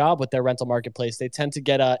great job with their rental marketplace. They tend to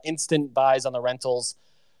get instant buys on the rentals.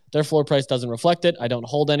 Their floor price doesn't reflect it. I don't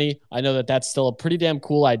hold any. I know that that's still a pretty damn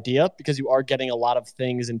cool idea because you are getting a lot of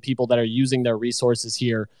things and people that are using their resources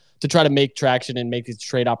here to try to make traction and make these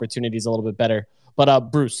trade opportunities a little bit better.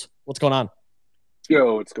 But Bruce, what's going on?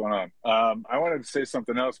 Yo, what's going on? I wanted to say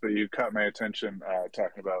something else, but you caught my attention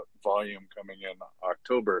talking about volume coming in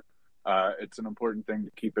October. It's an important thing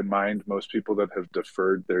to keep in mind. Most people that have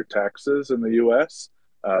deferred their taxes in the U.S.,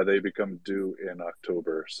 they become due in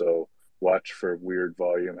October. So watch for weird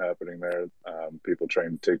volume happening there. People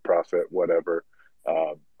trying to take profit, whatever.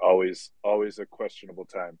 Always a questionable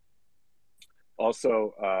time.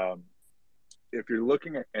 Also, if you're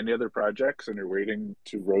looking at any other projects and you're waiting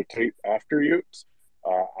to rotate after Utes,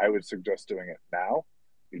 I would suggest doing it now.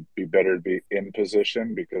 it'd be better to be in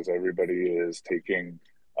position because everybody is taking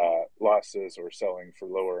losses or selling for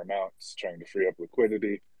lower amounts, trying to free up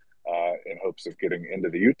liquidity in hopes of getting into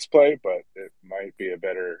the Utes play. But it might be a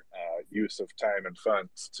better use of time and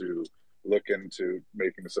funds to look into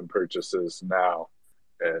making some purchases now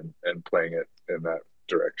and playing it in that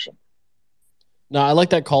direction. No, I like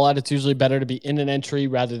that call out. It's usually better to be in an entry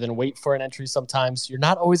rather than wait for an entry sometimes. You're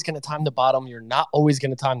not always going to time the bottom. You're not always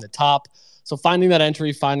going to time the top. So finding that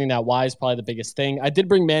entry, finding that why is probably the biggest thing. I did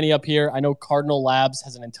bring Manny up here. I know Cardinal Labs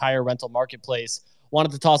has an entire rental marketplace.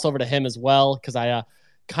 Wanted to toss over to him as well because I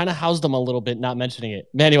kind of housed him a little bit, not mentioning it.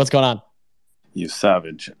 Manny, what's going on? You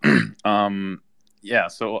savage. Yeah,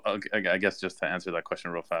 so I guess just to answer that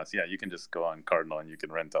question real fast, yeah, you can just go on Cardinal and you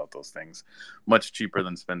can rent out those things much cheaper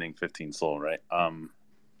than spending 15 SOL, right?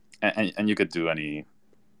 And you could do any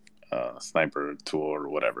sniper tool or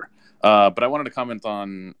whatever. But I wanted to comment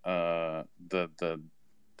on the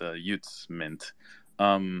Utes mint.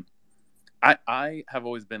 I have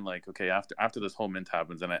always been like, okay, after this whole mint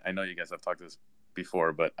happens, and I know you guys have talked this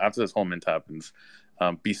before, but after this whole mint happens,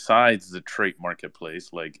 besides the trait marketplace,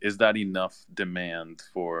 like, is that enough demand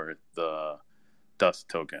for the Dust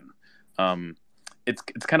token? It's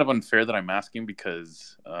kind of unfair that I'm asking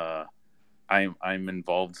because I'm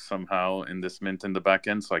involved somehow in this mint in the back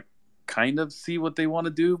end, so I kind of see what they want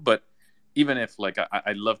to do. But even if, like,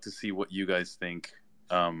 I'd love to see what you guys think,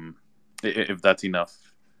 if that's enough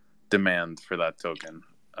demand for that token.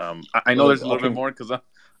 I know there's a little bit more because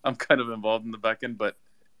I'm kind of involved in the back end, but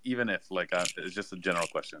even if, like, it's just a general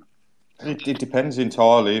question. It depends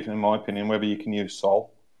entirely, in my opinion, whether you can use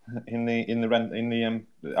Sol in the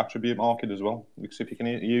attribute market as well. Because if you can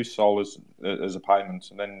use Sol as a payment,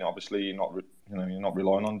 then obviously you're not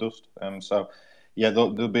relying on Dust. So yeah,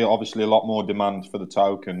 there'll be obviously a lot more demand for the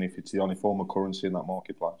token if it's the only form of currency in that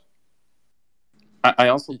marketplace. I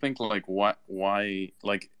also think, like, why,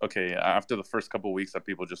 like, okay, after the first couple of weeks that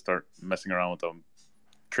people just start messing around with them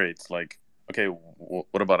traits, like, okay,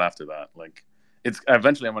 what about after that? Like, it's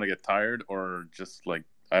eventually I'm gonna get tired, or just like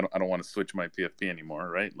I don't want to switch my PFP anymore,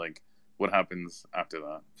 right? Like, what happens after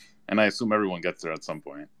that? And I assume everyone gets there at some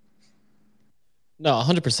point. No,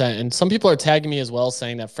 100%. And some people are tagging me as well,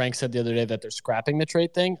 saying that Frank said the other day that they're scrapping the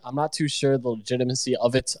trade thing. I'm not too sure the legitimacy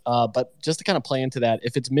of it. But just to kind of play into that,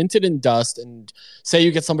 if it's minted in Dust and say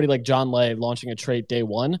you get somebody like John Lay launching a trade day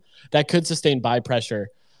one, that could sustain buy pressure.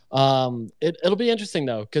 It'll be interesting,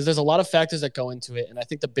 though, because there's a lot of factors that go into it. And I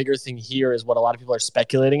think the bigger thing here is what a lot of people are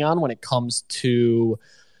speculating on when it comes to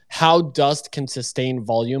how Dust can sustain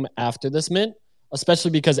volume after this mint,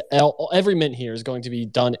 especially because every mint here is going to be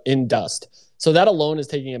done in Dust. So that alone is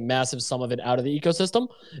taking a massive sum of it out of the ecosystem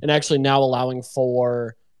and actually now allowing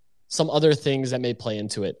for some other things that may play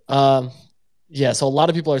into it. Yeah, so a lot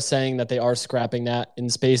of people are saying that they are scrapping that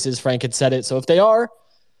in spaces. Frank had said it. So if they are,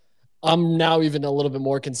 I'm now even a little bit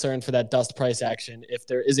more concerned for that Dust price action if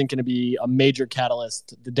there isn't going to be a major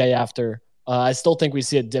catalyst the day after. I still think we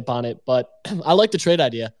see a dip on it, but I like the trade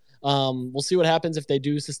idea. We'll see what happens if they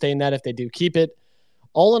do sustain that, if they do keep it.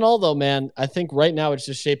 All in all, though, man, I think right now it's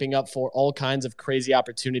just shaping up for all kinds of crazy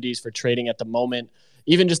opportunities for trading at the moment.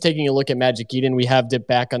 Even just taking a look at Magic Eden, we have dipped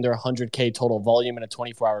back under 100K total volume in a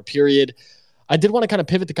 24-hour period. I did want to kind of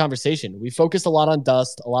pivot the conversation. We focused a lot on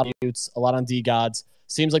Dust, a lot on Utes, a lot on D-Gods.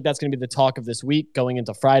 Seems like that's going to be the talk of this week going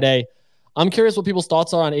into Friday. I'm curious what people's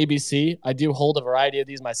thoughts are on ABC. I do hold a variety of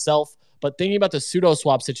these myself, but thinking about the pseudo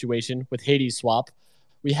swap situation with Hades Swap,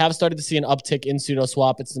 we have started to see an uptick in pseudo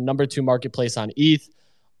swap. It's the number 2 marketplace on ETH.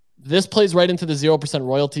 This plays right into the 0%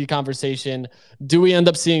 royalty conversation. Do we end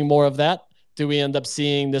up seeing more of that? Do we end up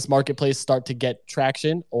seeing this marketplace start to get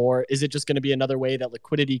traction? Or is it just going to be another way that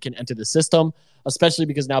liquidity can enter the system, especially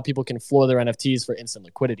because now people can floor their NFTs for instant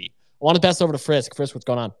liquidity? I want to pass over to Frisk. Frisk, what's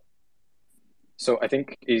going on? So I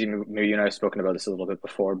think, Easy, maybe you and I have spoken about this a little bit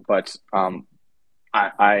before, but I'm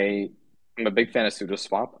a big fan of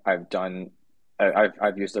SudoSwap.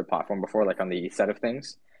 I've used their platform before, like on the ETH side of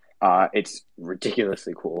things. It's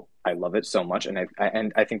ridiculously cool. I love it so much, and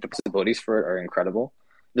I think the possibilities for it are incredible.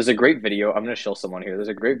 There's a great video. I'm going to shill someone here. There's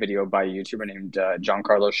a great video by a YouTuber named John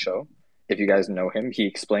Carlos Show. If you guys know him, he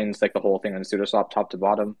explains like the whole thing on SudoSwap top to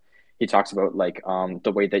bottom. He talks about like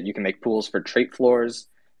the way that you can make pools for trait floors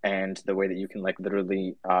and the way that you can like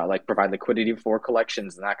literally like provide liquidity for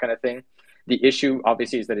collections and that kind of thing. The issue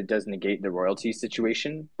obviously is that it does negate the royalty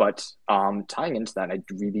situation, but tying into that, I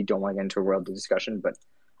really don't want to get into a royalty discussion, but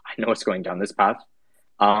I know it's going down this path.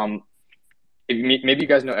 Maybe you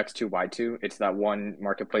guys know X2Y2. It's that one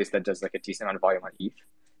marketplace that does like a decent amount of volume on ETH.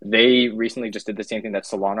 They recently just did the same thing that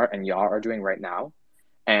Solana and YA are doing right now.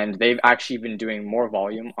 and they've actually been doing more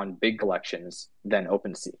volume on big collections than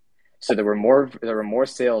OpenSea. So there were more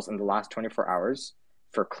sales in the last 24 hours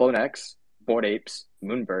for CloneX, Bored Apes,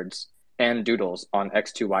 Moonbirds, and Doodles on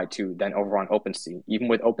X2Y2 than over on OpenSea, even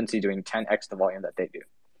with OpenSea doing 10x the volume that they do.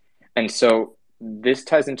 And so this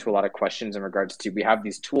ties into a lot of questions in regards to, we have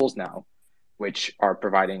these tools now which are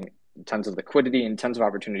providing tons of liquidity and tons of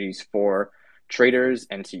opportunities for traders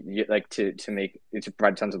and to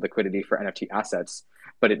provide tons of liquidity for NFT assets,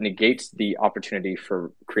 but it negates the opportunity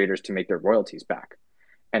for creators to make their royalties back.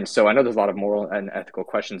 And so I know there's a lot of moral and ethical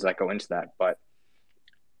questions that go into that, but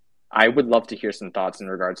I would love to hear some thoughts in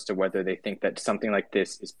regards to whether they think that something like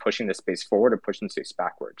this is pushing the space forward or pushing the space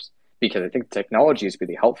backwards. Because I think the technology is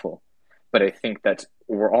really helpful, but I think that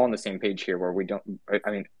we're all on the same page here where we don't,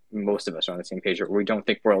 I mean, most of us are on the same page where we don't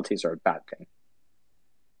think royalties are a bad thing.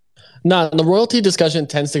 No, the royalty discussion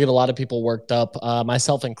tends to get a lot of people worked up,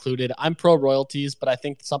 myself included. I'm pro royalties, but I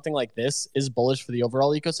think something like this is bullish for the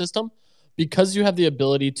overall ecosystem because you have the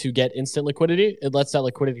ability to get instant liquidity. It lets that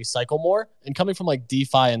liquidity cycle more. And coming from like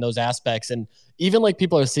DeFi and those aspects, and even like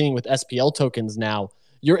people are seeing with SPL tokens now,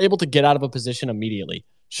 you're able to get out of a position immediately.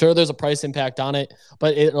 Sure, there's a price impact on it,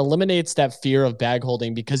 but it eliminates that fear of bag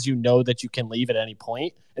holding because you know that you can leave at any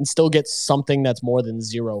point and still get something that's more than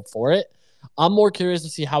zero for it. I'm more curious to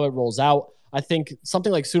see how it rolls out. I think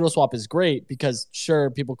something like SudoSwap is great because, sure,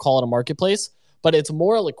 people call it a marketplace, but it's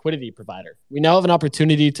more a liquidity provider. We now have an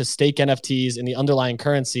opportunity to stake NFTs in the underlying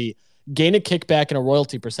currency, gain a kickback and a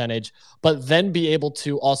royalty percentage, but then be able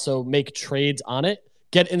to also make trades on it,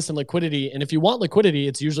 get instant liquidity. And if you want liquidity,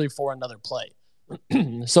 it's usually for another play.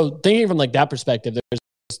 So thinking from like that perspective,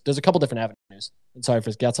 there's a couple different avenues. Sorry,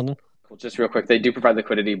 Frizz, got something? Just real quick, they do provide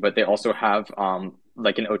liquidity, but they also have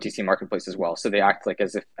like an OTC marketplace as well. So they act like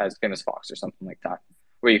as Famous Fox or something like that,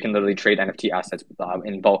 where you can literally trade NFT assets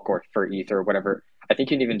in bulk or for ETH or whatever. I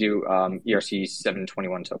think you can even do ERC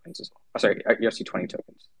 721 tokens as well. Oh, sorry, ERC 20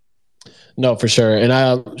 tokens. No, for sure.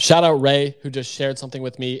 And shout out Ray, who just shared something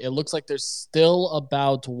with me. It looks like there's still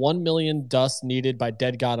about 1 million dust needed by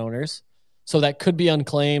dead god owners. So that could be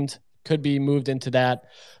unclaimed, could be moved into that.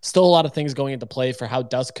 Still a lot of things going into play for how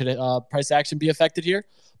dust could price action be affected here.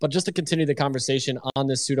 But just to continue the conversation on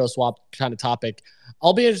this pseudo swap kind of topic,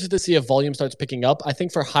 I'll be interested to see if volume starts picking up. I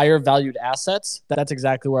think for higher valued assets, that's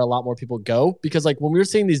exactly where a lot more people go. Because like when we were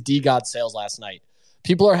seeing these DGOD sales last night,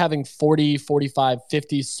 people are having 40, 45,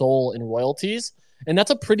 50 SOL in royalties. And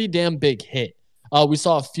that's a pretty damn big hit. We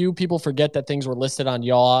saw a few people forget that things were listed on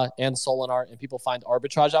Yaw and Solana, and people find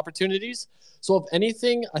arbitrage opportunities. So if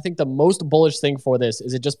anything, I think the most bullish thing for this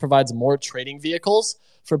is it just provides more trading vehicles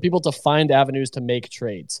for people to find avenues to make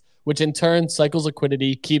trades, which in turn cycles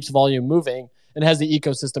liquidity, keeps volume moving, and has the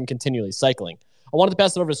ecosystem continually cycling. I wanted to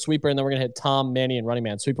pass it over to Sweeper, and then we're going to hit Tom, Manny, and Running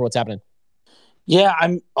Man. Sweeper, what's happening? Yeah,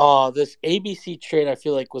 this ABC trade I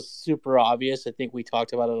feel like was super obvious. I think we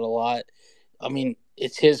talked about it a lot. I mean,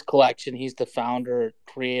 it's his collection. He's the founder,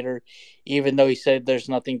 creator, even though he said there's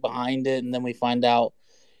nothing behind it. And then we found out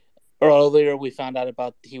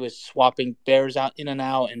about he was swapping bears out in and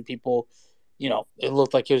out, and people, it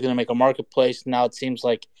looked like he was going to make a marketplace. Now it seems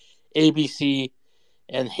like ABC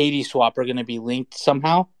and Hades Swap are going to be linked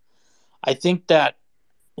somehow. I think that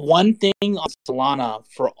one thing on Solana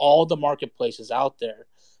for all the marketplaces out there,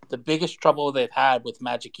 the biggest trouble they've had with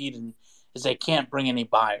Magic Eden is they can't bring any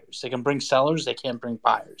buyers. They can bring sellers, they can't bring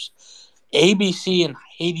buyers. ABC and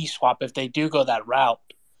Hades Swap, if they do go that route,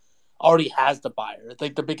 already has the buyer.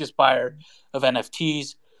 Like the biggest buyer of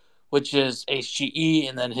NFTs, which is HGE,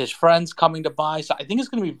 and then his friends coming to buy. So I think it's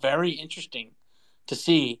going to be very interesting to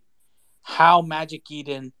see how Magic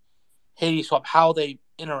Eden, Hades Swap, how they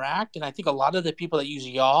interact. And I think a lot of the people that use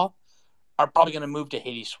Yaw are probably going to move to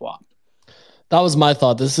Hades Swap. That was my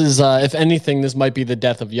thought. This is, if anything, this might be the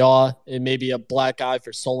death of Yaw. It may be a black eye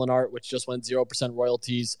for Solanart, which just went 0%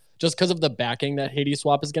 royalties, just because of the backing that Hades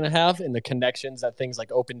Swap is going to have and the connections that things like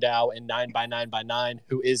OpenDAO and 9x9x9,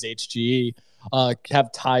 who is HGE,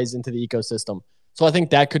 have ties into the ecosystem. So I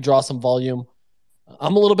think that could draw some volume.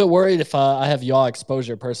 I'm a little bit worried if I have Yaw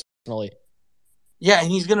exposure personally. Yeah, and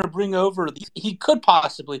he's going to bring over, he could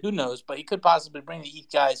possibly, who knows, but he could possibly bring the ETH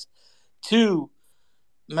guys to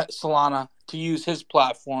Solana to use his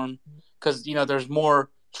platform because, there's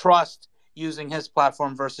more trust using his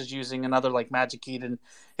platform versus using another like Magic Eden,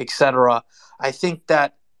 etc. I think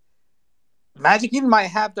that Magic Eden might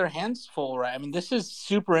have their hands full, right? I mean, this is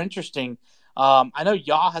super interesting. I know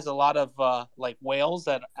Yaw has a lot of like whales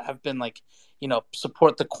that have been like,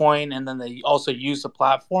 support the coin, and then they also use the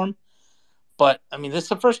platform. But I mean, this is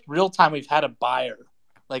the first real time we've had a buyer.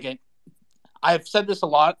 Like, I've said this a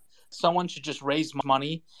lot. Someone should just raise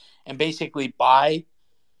money and basically buy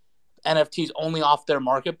NFTs only off their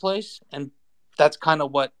marketplace, and that's kind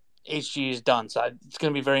of what HG has done. So it's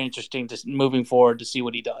going to be very interesting to moving forward to see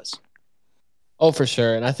what he does. Oh, for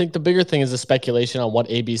sure. And I think the bigger thing is the speculation on what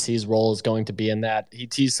ABC's role is going to be in that. He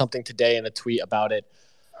teased something today in a tweet about it.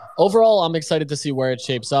 Overall, I'm excited to see where it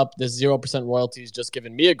shapes up. This 0% royalty has just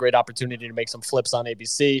given me a great opportunity to make some flips on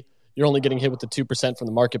ABC. You're only getting hit with the 2% from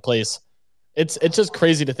the marketplace. It's just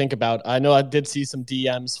crazy to think about. I know I did see some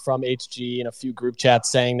DMs from HG in a few group chats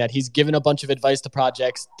saying that he's given a bunch of advice to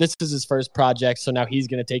projects. This is his first project, so now he's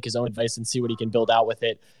going to take his own advice and see what he can build out with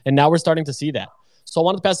it. And now we're starting to see that. So I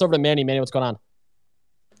wanted to pass it over to Manny. Manny, what's going on?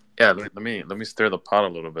 Yeah, let me stir the pot a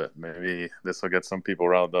little bit. Maybe this will get some people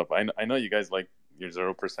riled up. I know you guys like your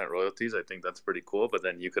 0% royalties. I think that's pretty cool. But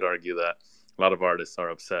then you could argue that a lot of artists are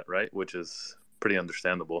upset, right? Which is pretty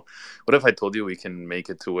understandable. What if I told you we can make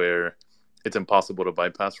it to where it's impossible to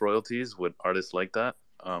bypass royalties with artists like that?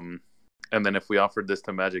 And then if we offered this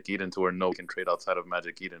to Magic Eden to where no one can trade outside of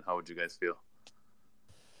Magic Eden, how would you guys feel?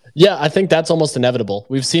 Yeah, I think that's almost inevitable.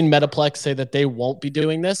 We've seen Metaplex say that they won't be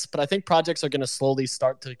doing this, but I think projects are going to slowly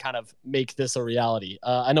start to kind of make this a reality.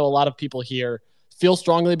 I know a lot of people here feel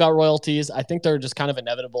strongly about royalties. I think they're just kind of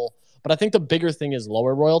inevitable. But I think the bigger thing is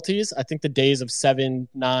lower royalties. I think the days of 7,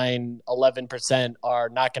 9, 11% are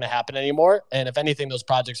not going to happen anymore. And if anything, those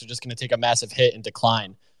projects are just going to take a massive hit and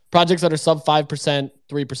decline. Projects that are sub 5%,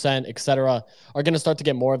 3%, et cetera, are going to start to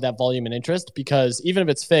get more of that volume and interest because even if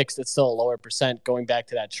it's fixed, it's still a lower percent going back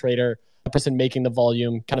to that trader, the person making the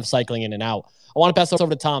volume, kind of cycling in and out. I want to pass this over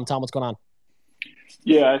to Tom. Tom, what's going on?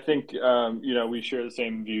 Yeah, I think we share the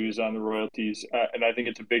same views on the royalties, and I think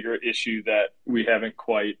it's a bigger issue that we haven't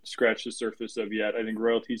quite scratched the surface of yet. I think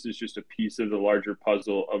royalties is just a piece of the larger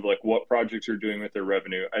puzzle of like what projects are doing with their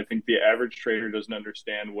revenue. I think the average trader doesn't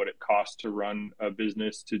understand what it costs to run a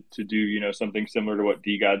business to do something similar to what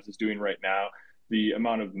DGods is doing right now. The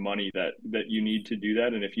amount of money that you need to do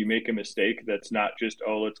that, and if you make a mistake, that's not just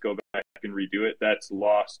let's go back and redo it. That's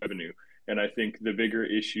lost revenue. And I think the bigger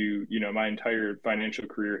issue, my entire financial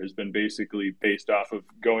career has been basically based off of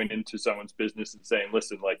going into someone's business and saying,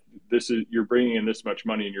 listen, like you're bringing in this much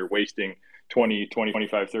money and you're wasting 20,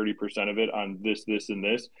 25, 30% of it on this, and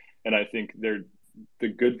this. And I think the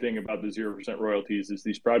good thing about the 0% royalties is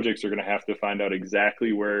these projects are going to have to find out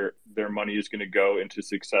exactly where their money is going to go into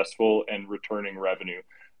successful and returning revenue.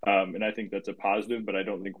 And I think that's a positive, but I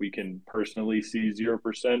don't think we can personally see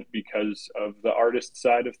 0% because of the artist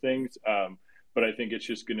side of things. But I think it's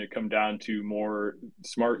just going to come down to more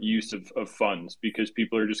smart use of funds because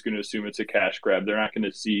people are just going to assume it's a cash grab. They're not going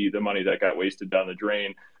to see the money that got wasted down the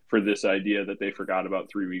drain for this idea that they forgot about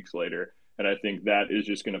 3 weeks later. And I think that is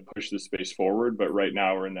just going to push the space forward. But right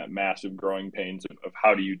now we're in that massive growing pains of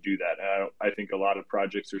how do you do that? And I think a lot of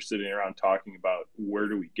projects are sitting around talking about where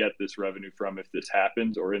do we get this revenue from if this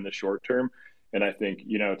happens or in the short term. And I think,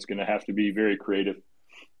 it's going to have to be very creative.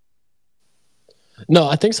 No,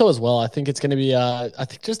 I think so as well. I think it's going to be, I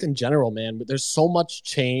think just in general, man, but there's so much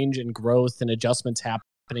change and growth and adjustments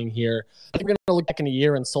happening here. I think we're going to look back in a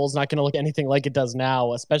year and Sol's not going to look anything like it does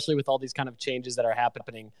now, especially with all these kind of changes that are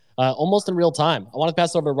happening almost in real time. I want to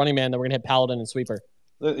pass over to Running Man, then we're going to hit Paladin and Sweeper.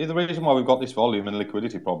 The reason why we've got this volume and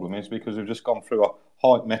liquidity problem is because we've just gone through a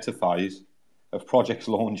hype meta phase of projects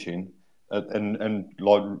launching and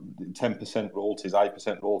like 10% royalties,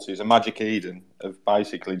 8% royalties. And Magic Eden have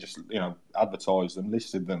basically just advertised them,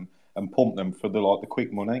 listed them, and pumped them for the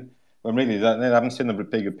quick money. When really they haven't seen the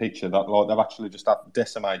bigger picture that they've actually just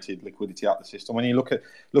decimated liquidity out the system. When you look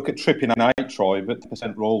at Tripping Ape Tribe at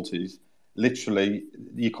 10% royalties, literally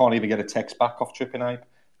you can't even get a text back off Tripping Ape.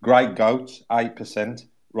 Great Goats 8%.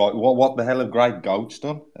 Right, what the hell have Great Goats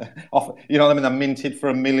done? I'm minted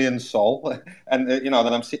for 1 million Sol, and then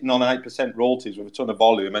I'm sitting on 8% royalties with a ton of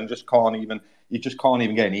volume, and just can't even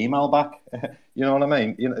get an email back. You know what I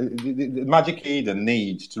mean? The Magic Eden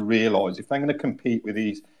needs to realise if they're going to compete with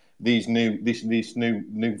this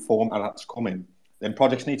new format that's coming, then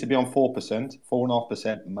projects need to be on 4%,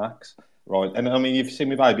 4.5% max, right? And I mean, you've seen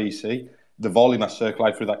with ABC, the volume that's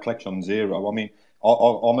circulated through that collection on zero. I mean,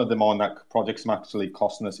 I'm of the mind that projects are actually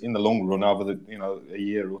costing us in the long run over a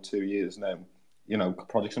year or 2 years now.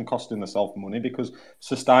 Projects are costing themselves money because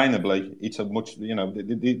sustainably it's a much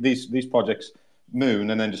these projects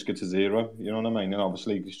moon and then just get to zero. You know what I mean? And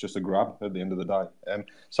obviously it's just a grab at the end of the day.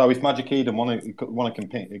 So if Magic Eden want to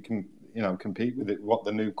compete with it, what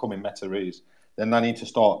the new coming meta is, then they need to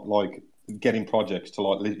start getting projects to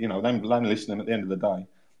them listening at the end of the day.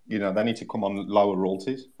 They need to come on lower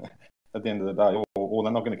royalties at the end of the day, or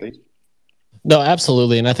they're not going to keep. No,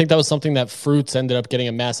 absolutely. And I think that was something that Fruits ended up getting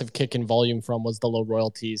a massive kick in volume from was the low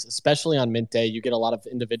royalties, especially on mint day. You get a lot of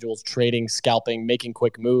individuals trading, scalping, making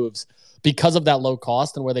quick moves because of that low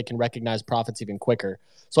cost and where they can recognize profits even quicker.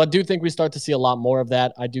 So I do think we start to see a lot more of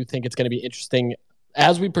that. I do think it's going to be interesting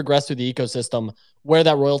as we progress through the ecosystem where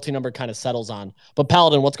that royalty number kind of settles on. But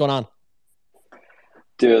Paladin, what's going on?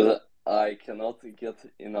 Dude, I cannot get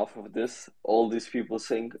enough of this. All these people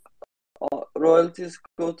saying, royalties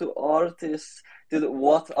go to artists. Dude,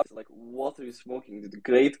 what are you smoking? Dude,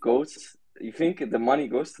 great goats. You think the money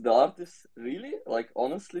goes to the artists? Really? Like,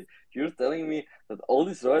 honestly, you're telling me that all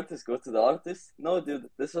these royalties go to the artists? No, dude,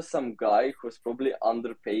 this was some guy who was probably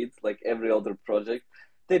underpaid like every other project.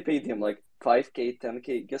 They paid him like 5K,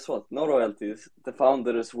 10K. Guess what? No royalties. The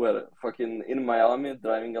founders were fucking in Miami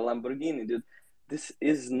driving a Lamborghini, dude. This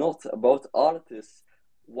is not about artists.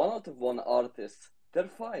 1 out of 1 artists, they're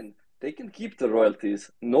fine. They can keep the royalties.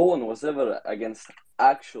 No one was ever against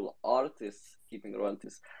actual artists keeping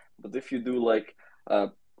royalties. But if you do like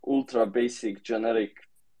ultra basic generic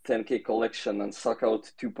 10K collection and suck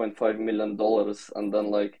out $2.5 million and then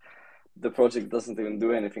like the project doesn't even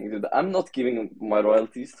do anything, dude, I'm not giving my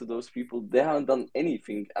royalties to those people. They haven't done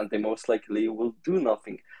anything and they most likely will do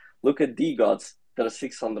nothing. Look at D-Gods. They're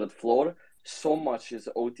 600 floor. So much is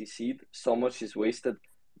OTC'd, so much is wasted.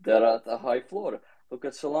 They're at a high floor. Look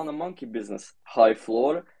at Solana Monkey Business. High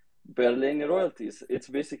floor, barely any royalties. It's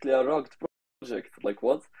basically a rugged project. Like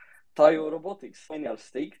what? Tayo Robotics. Many are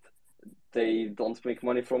staked. They don't make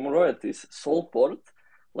money from royalties. Solport,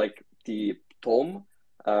 like the Tom,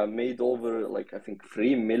 made over like I think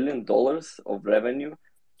 $3 million of revenue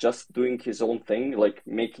just doing his own thing, like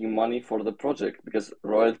making money for the project because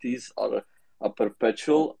royalties are a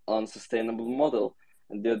perpetual, unsustainable model.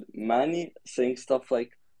 And there Manny saying stuff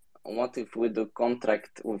like, what if we do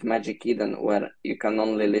contract with Magic Eden where you can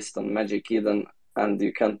only list on Magic Eden and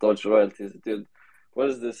you can't dodge royalties? Dude, what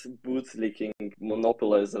is this bootlicking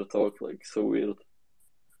monopolizer talk? Like, so weird.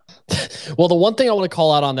 Well, the one thing I want to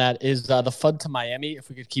call out on that is the FUD to Miami. If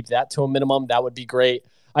we could keep that to a minimum, that would be great.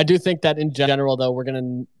 I do think that in general, though, we're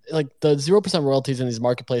going to like the 0% royalties in these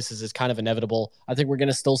marketplaces is kind of inevitable. I think we're going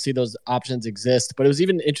to still see those options exist. But it was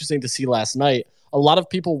even interesting to see last night. A lot of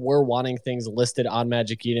people were wanting things listed on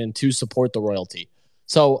Magic Eden to support the royalty.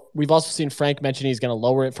 So we've also seen Frank mention he's going to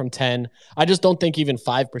lower it from 10. I just don't think even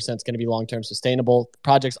 5% is going to be long-term sustainable.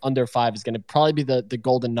 Projects under 5 is going to probably be the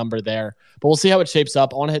golden number there. But we'll see how it shapes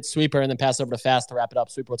up. I want to hit Sweeper and then pass over to Fast to wrap it up.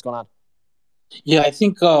 Sweeper, what's going on? Yeah, I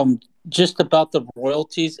think just about the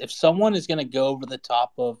royalties, if someone is going to go over the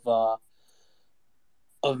top of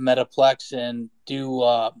Metaplex and do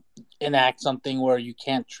enact something where you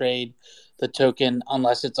can't trade the token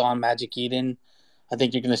unless it's on Magic Eden, I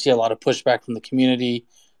think you're going to see a lot of pushback from the community,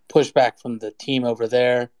 pushback from the team over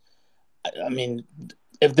there. I mean,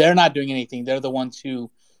 if they're not doing anything, they're the ones who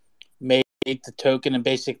made the token and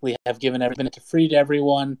basically have given it free to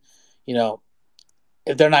everyone. You know,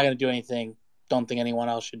 if they're not going to do anything, don't think anyone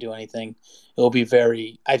else should do anything. It will be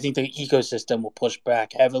I think the ecosystem will push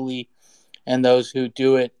back heavily, and those who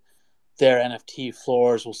do it, their NFT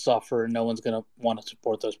floors will suffer, and no one's going to want to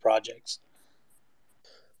support those projects.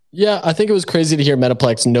 Yeah, I think it was crazy to hear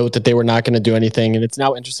Metaplex note that they were not going to do anything. And it's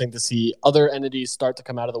now interesting to see other entities start to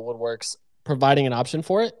come out of the woodworks providing an option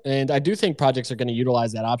for it. And I do think projects are going to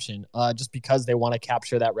utilize that option just because they want to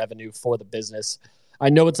capture that revenue for the business. I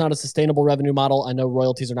know it's not a sustainable revenue model. I know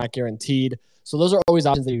royalties are not guaranteed. So those are always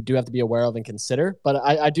options that you do have to be aware of and consider. But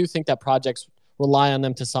I do think that projects rely on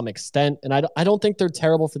them to some extent. And I don't think they're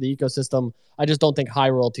terrible for the ecosystem. I just don't think high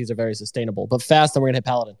royalties are very sustainable. But Fast, and we're going to hit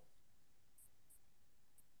Paladin.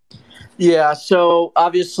 Yeah, so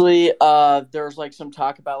obviously there's like some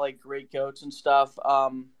talk about like great goats and stuff.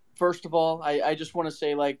 First of all, I just want to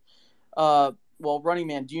say like, well, Running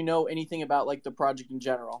Man, do you know anything about like the project in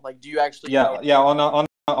general? Like, do you actually? Yeah, on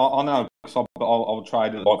I'll try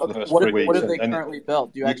it for the first 3 weeks. What have they currently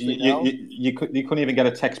built? Do you actually know? You couldn't even get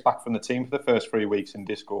a text back from the team for the first 3 weeks in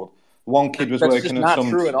Discord. One kid was That's working just at not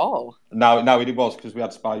true at all. No, it was because we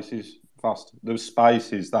had spices fast. There was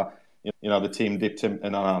spices that the team dipped in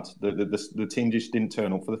and out. The team just didn't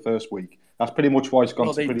turn up for the first week. That's pretty much why it's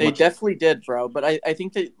gone. They definitely did, bro. But I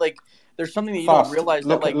think that like there's something that you don't realize.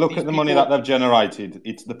 Look that, like, at the money that they've generated.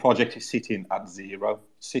 The project is sitting at 0,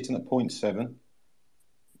 sitting at 0.7.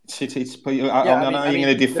 I know you're going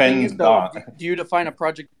to defend that. Do you define a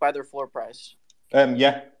project by their floor price?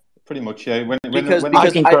 Yeah. Pretty much, yeah. Because When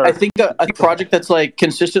because I I think a project that's like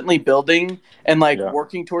consistently building and like yeah.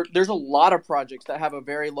 working toward, there's a lot of projects that have a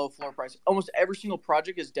very low floor price. Almost every single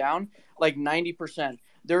project is down like 90%.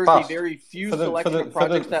 There's a Fast very few for the selection of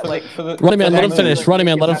projects that like Running man, let him actually finish. like Running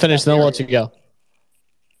make man, it let him past finish. that Then we'll let barrier. you go.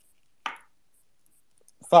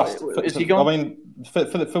 Fast. Is he going? I mean,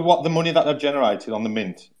 for what the money that they've generated on the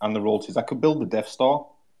mint and the royalties, they could build the Death Star.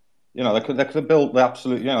 You know, they could have built the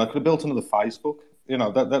absolute. You know, they could have built another Facebook. You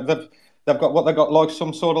know, they've got what they got, like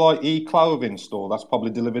some sort of like e-clothing store that's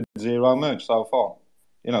probably delivered zero merch so far.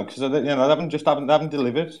 You know, because they haven't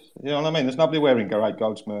delivered. You know what I mean? There's nobody wearing Great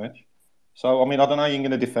Goats merch. So I mean, I don't know how you're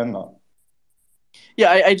going to defend that.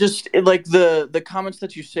 Yeah, I just like the comments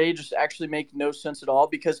that you say just actually make no sense at all,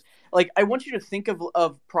 because like I want you to think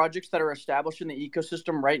of projects that are established in the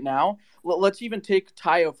ecosystem right now. Let's even take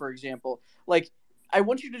Tayo for example. Like I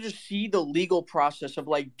want you to just see the legal process of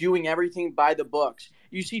like doing everything by the books.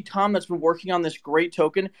 You see Tom that's been working on this great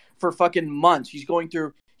token for fucking months. He's going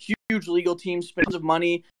through huge legal teams, spends of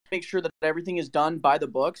money, make sure that everything is done by the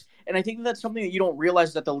books. And I think that that's something that you don't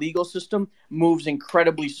realize, that the legal system moves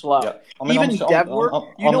incredibly slow. Yeah, I mean, Even dev work,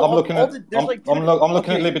 you know, I'm looking all at the, there's like I'm looking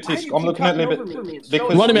at okay, Liberty. why do you I'm keep looking at talking Liberty over me? It's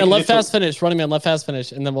because Running man, let you took- fast finish. Running man, let fast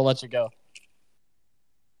finish, and then we'll let you go.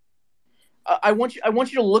 I want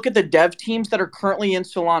you to look at the dev teams that are currently in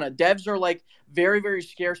Solana. Devs are like very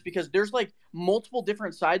scarce because there's like multiple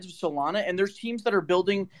different sides of Solana, and there's teams that are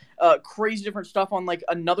building crazy different stuff on like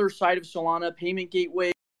another side of Solana, payment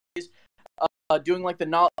gateways, doing like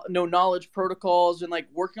the no knowledge protocols and like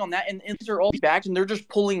working on that. And these are all backed, and they're just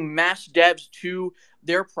pulling mass devs to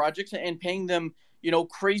their projects and paying them, you know,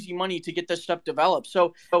 crazy money to get this stuff developed.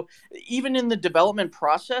 So even in the development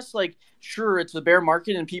process, like sure, it's the bear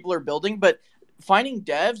market and people are building, but finding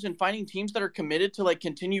devs and finding teams that are committed to like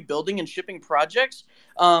continue building and shipping projects,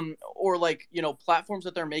 or like, you know, platforms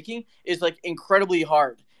that they're making is like incredibly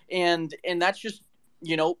hard. And that's just,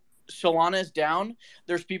 you know, Solana is down.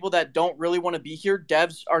 There's people that don't really want to be here.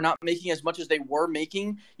 Devs are not making as much as they were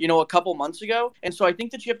making, you know, a couple months ago. And so I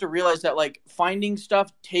think that you have to realize that like finding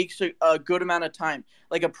stuff takes a good amount of time.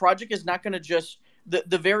 Like a project is not going to just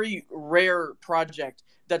the very rare project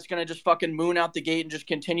that's going to just fucking moon out the gate and just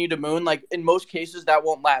continue to moon. Like in most cases that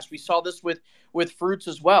won't last. We saw this with Fruits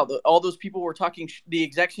as well. All those people were talking the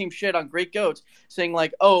exact same shit on Great Goats, saying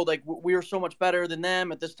like, oh, like we were so much better than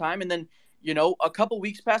them at this time. And then, you know, a couple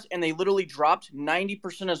weeks passed and they literally dropped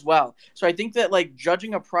 90% as well. So I think that like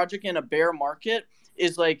judging a project in a bear market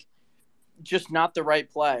is like just not the right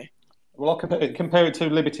play. Well, I'll compare it to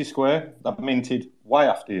Liberty Square that minted way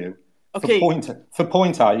after you. Okay. For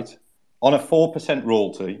 0.8 on a 4%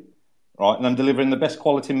 royalty, right? And I'm delivering the best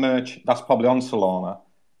quality merch that's probably on Solana,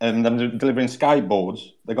 and I'm delivering skateboards.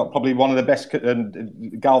 They got probably one of the best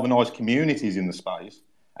galvanized communities in the space.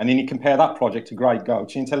 And then you compare that project to Great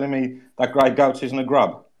Goats. You're telling me that Great Goats isn't a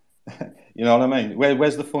grab? You know what I mean?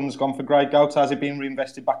 Where's the funds gone for Great Goats? Has it been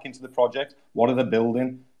reinvested back into the project? What are they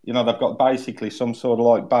building? You know, they've got basically some sort of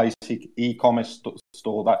like basic e-commerce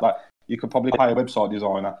store that you could probably pay a website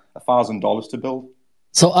designer $1,000 to build.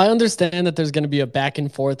 So I understand that there's going to be a back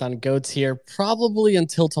and forth on goats here, probably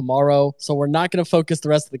until tomorrow. So we're not going to focus the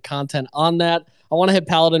rest of the content on that. I want to hit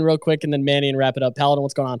Paladin real quick and then Manny and wrap it up. Paladin,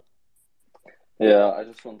 what's going on? Yeah, I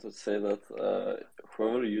just wanted to say that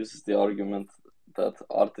whoever uses the argument that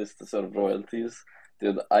artists deserve royalties,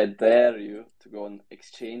 dude, I dare you to go and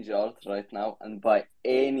exchange art right now and buy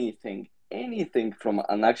anything from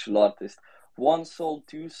an actual artist. 1 soul,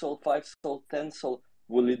 2 soul, 5 soul, 10 soul.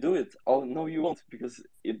 Will you do it? Oh, no, you won't, because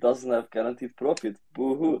it doesn't have guaranteed profit.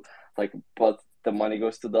 Boo-hoo. Like, but the money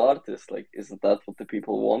goes to the artist. Like, isn't that what the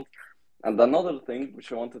people want? And another thing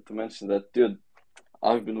which I wanted to mention that, dude,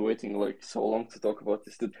 I've been waiting like so long to talk about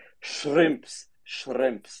this, dude. Shrimps.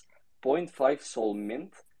 0.5 soul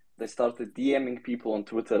mint. They started DMing people on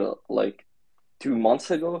Twitter like 2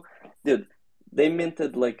 months ago. Dude, they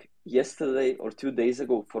minted like yesterday or 2 days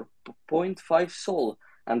ago for 0.5 soul,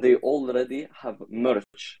 and they already have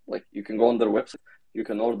merch. Like, you can go on their website, you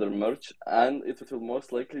can order merch, and it will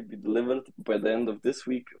most likely be delivered by the end of this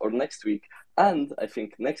week or next week. And I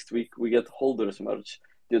think next week we get holders merch.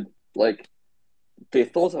 Dude, like, they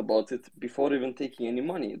thought about it before even taking any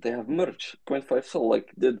money. They have merch, 0.5 soul.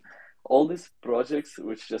 Like, did all these projects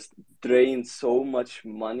which just drain so much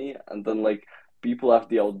money, and then like people have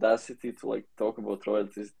the audacity to like talk about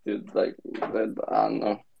royalties, dude. Like, I don't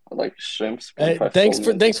know, like shrimps. Hey, thanks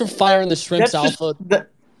for firing the shrimps alpha.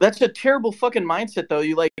 That's a terrible fucking mindset though.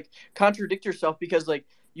 You like contradict yourself because like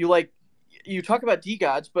you like you talk about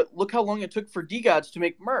DGods, but look how long it took for DGods to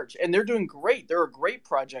make merch, and they're doing great. They're a great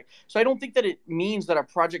project. So I don't think that it means that a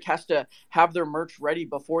project has to have their merch ready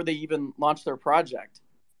before they even launch their project.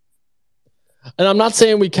 And I'm not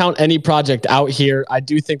saying we count any project out here. I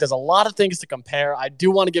do think there's a lot of things to compare. I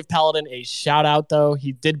do want to give Paladin a shout out, though.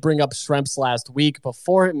 He did bring up Shrimps last week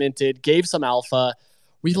before it minted, gave some alpha.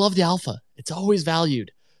 We love the alpha. It's always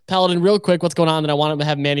valued. Paladin, real quick, what's going on? And I want to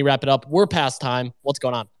have Manny wrap it up. We're past time. What's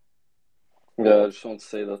going on? Yeah, I just want to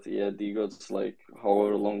say that, yeah, DGods, like,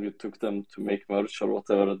 however long it took them to make merch or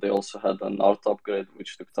whatever, they also had an art upgrade,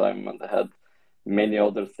 which took time, and they had many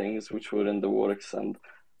other things which were in the works, and,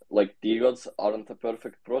 like, DGods aren't a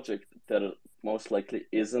perfect project. There most likely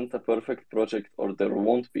isn't a perfect project, or there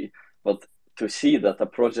won't be, but to see that a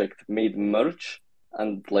project made merch,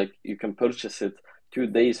 and, like, you can purchase it 2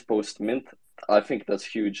 days post-mint, I think that's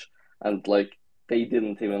huge, and, like, they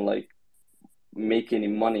didn't even, like, make any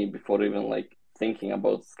money before even like thinking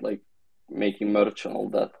about like making merch and all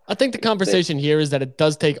that. I think the conversation here is that it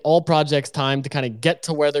does take all projects time to kind of get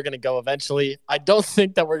to where they're going to go eventually. I don't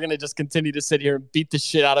think that we're going to just continue to sit here and beat the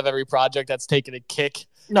shit out of every project that's taking a kick.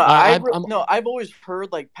 No, I've always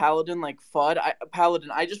heard like Paladin, like FUD. Paladin,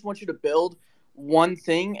 I just want you to build one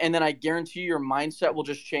thing, and then I guarantee you your mindset will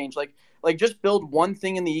just change. Like just build one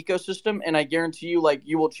thing in the ecosystem, and I guarantee you, like,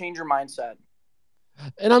 you will change your mindset.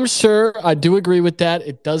 And I'm sure I do agree with that.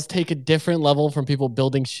 It does take a different level from people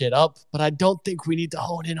building shit up, but I don't think we need to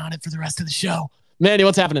hone in on it for the rest of the show. Manny,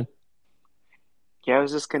 what's happening? Yeah, I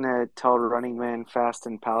was just going to tell Running Man, Fast,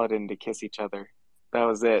 and Paladin to kiss each other. That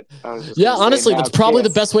was it. Yeah, honestly, that's probably the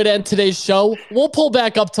best way to end today's show. We'll pull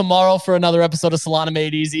back up tomorrow for another episode of Solana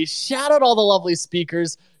Made Easy. Shout out all the lovely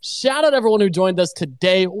speakers. Shout out everyone who joined us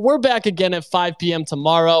today. We're back again at 5 p.m.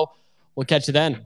 tomorrow. We'll catch you then.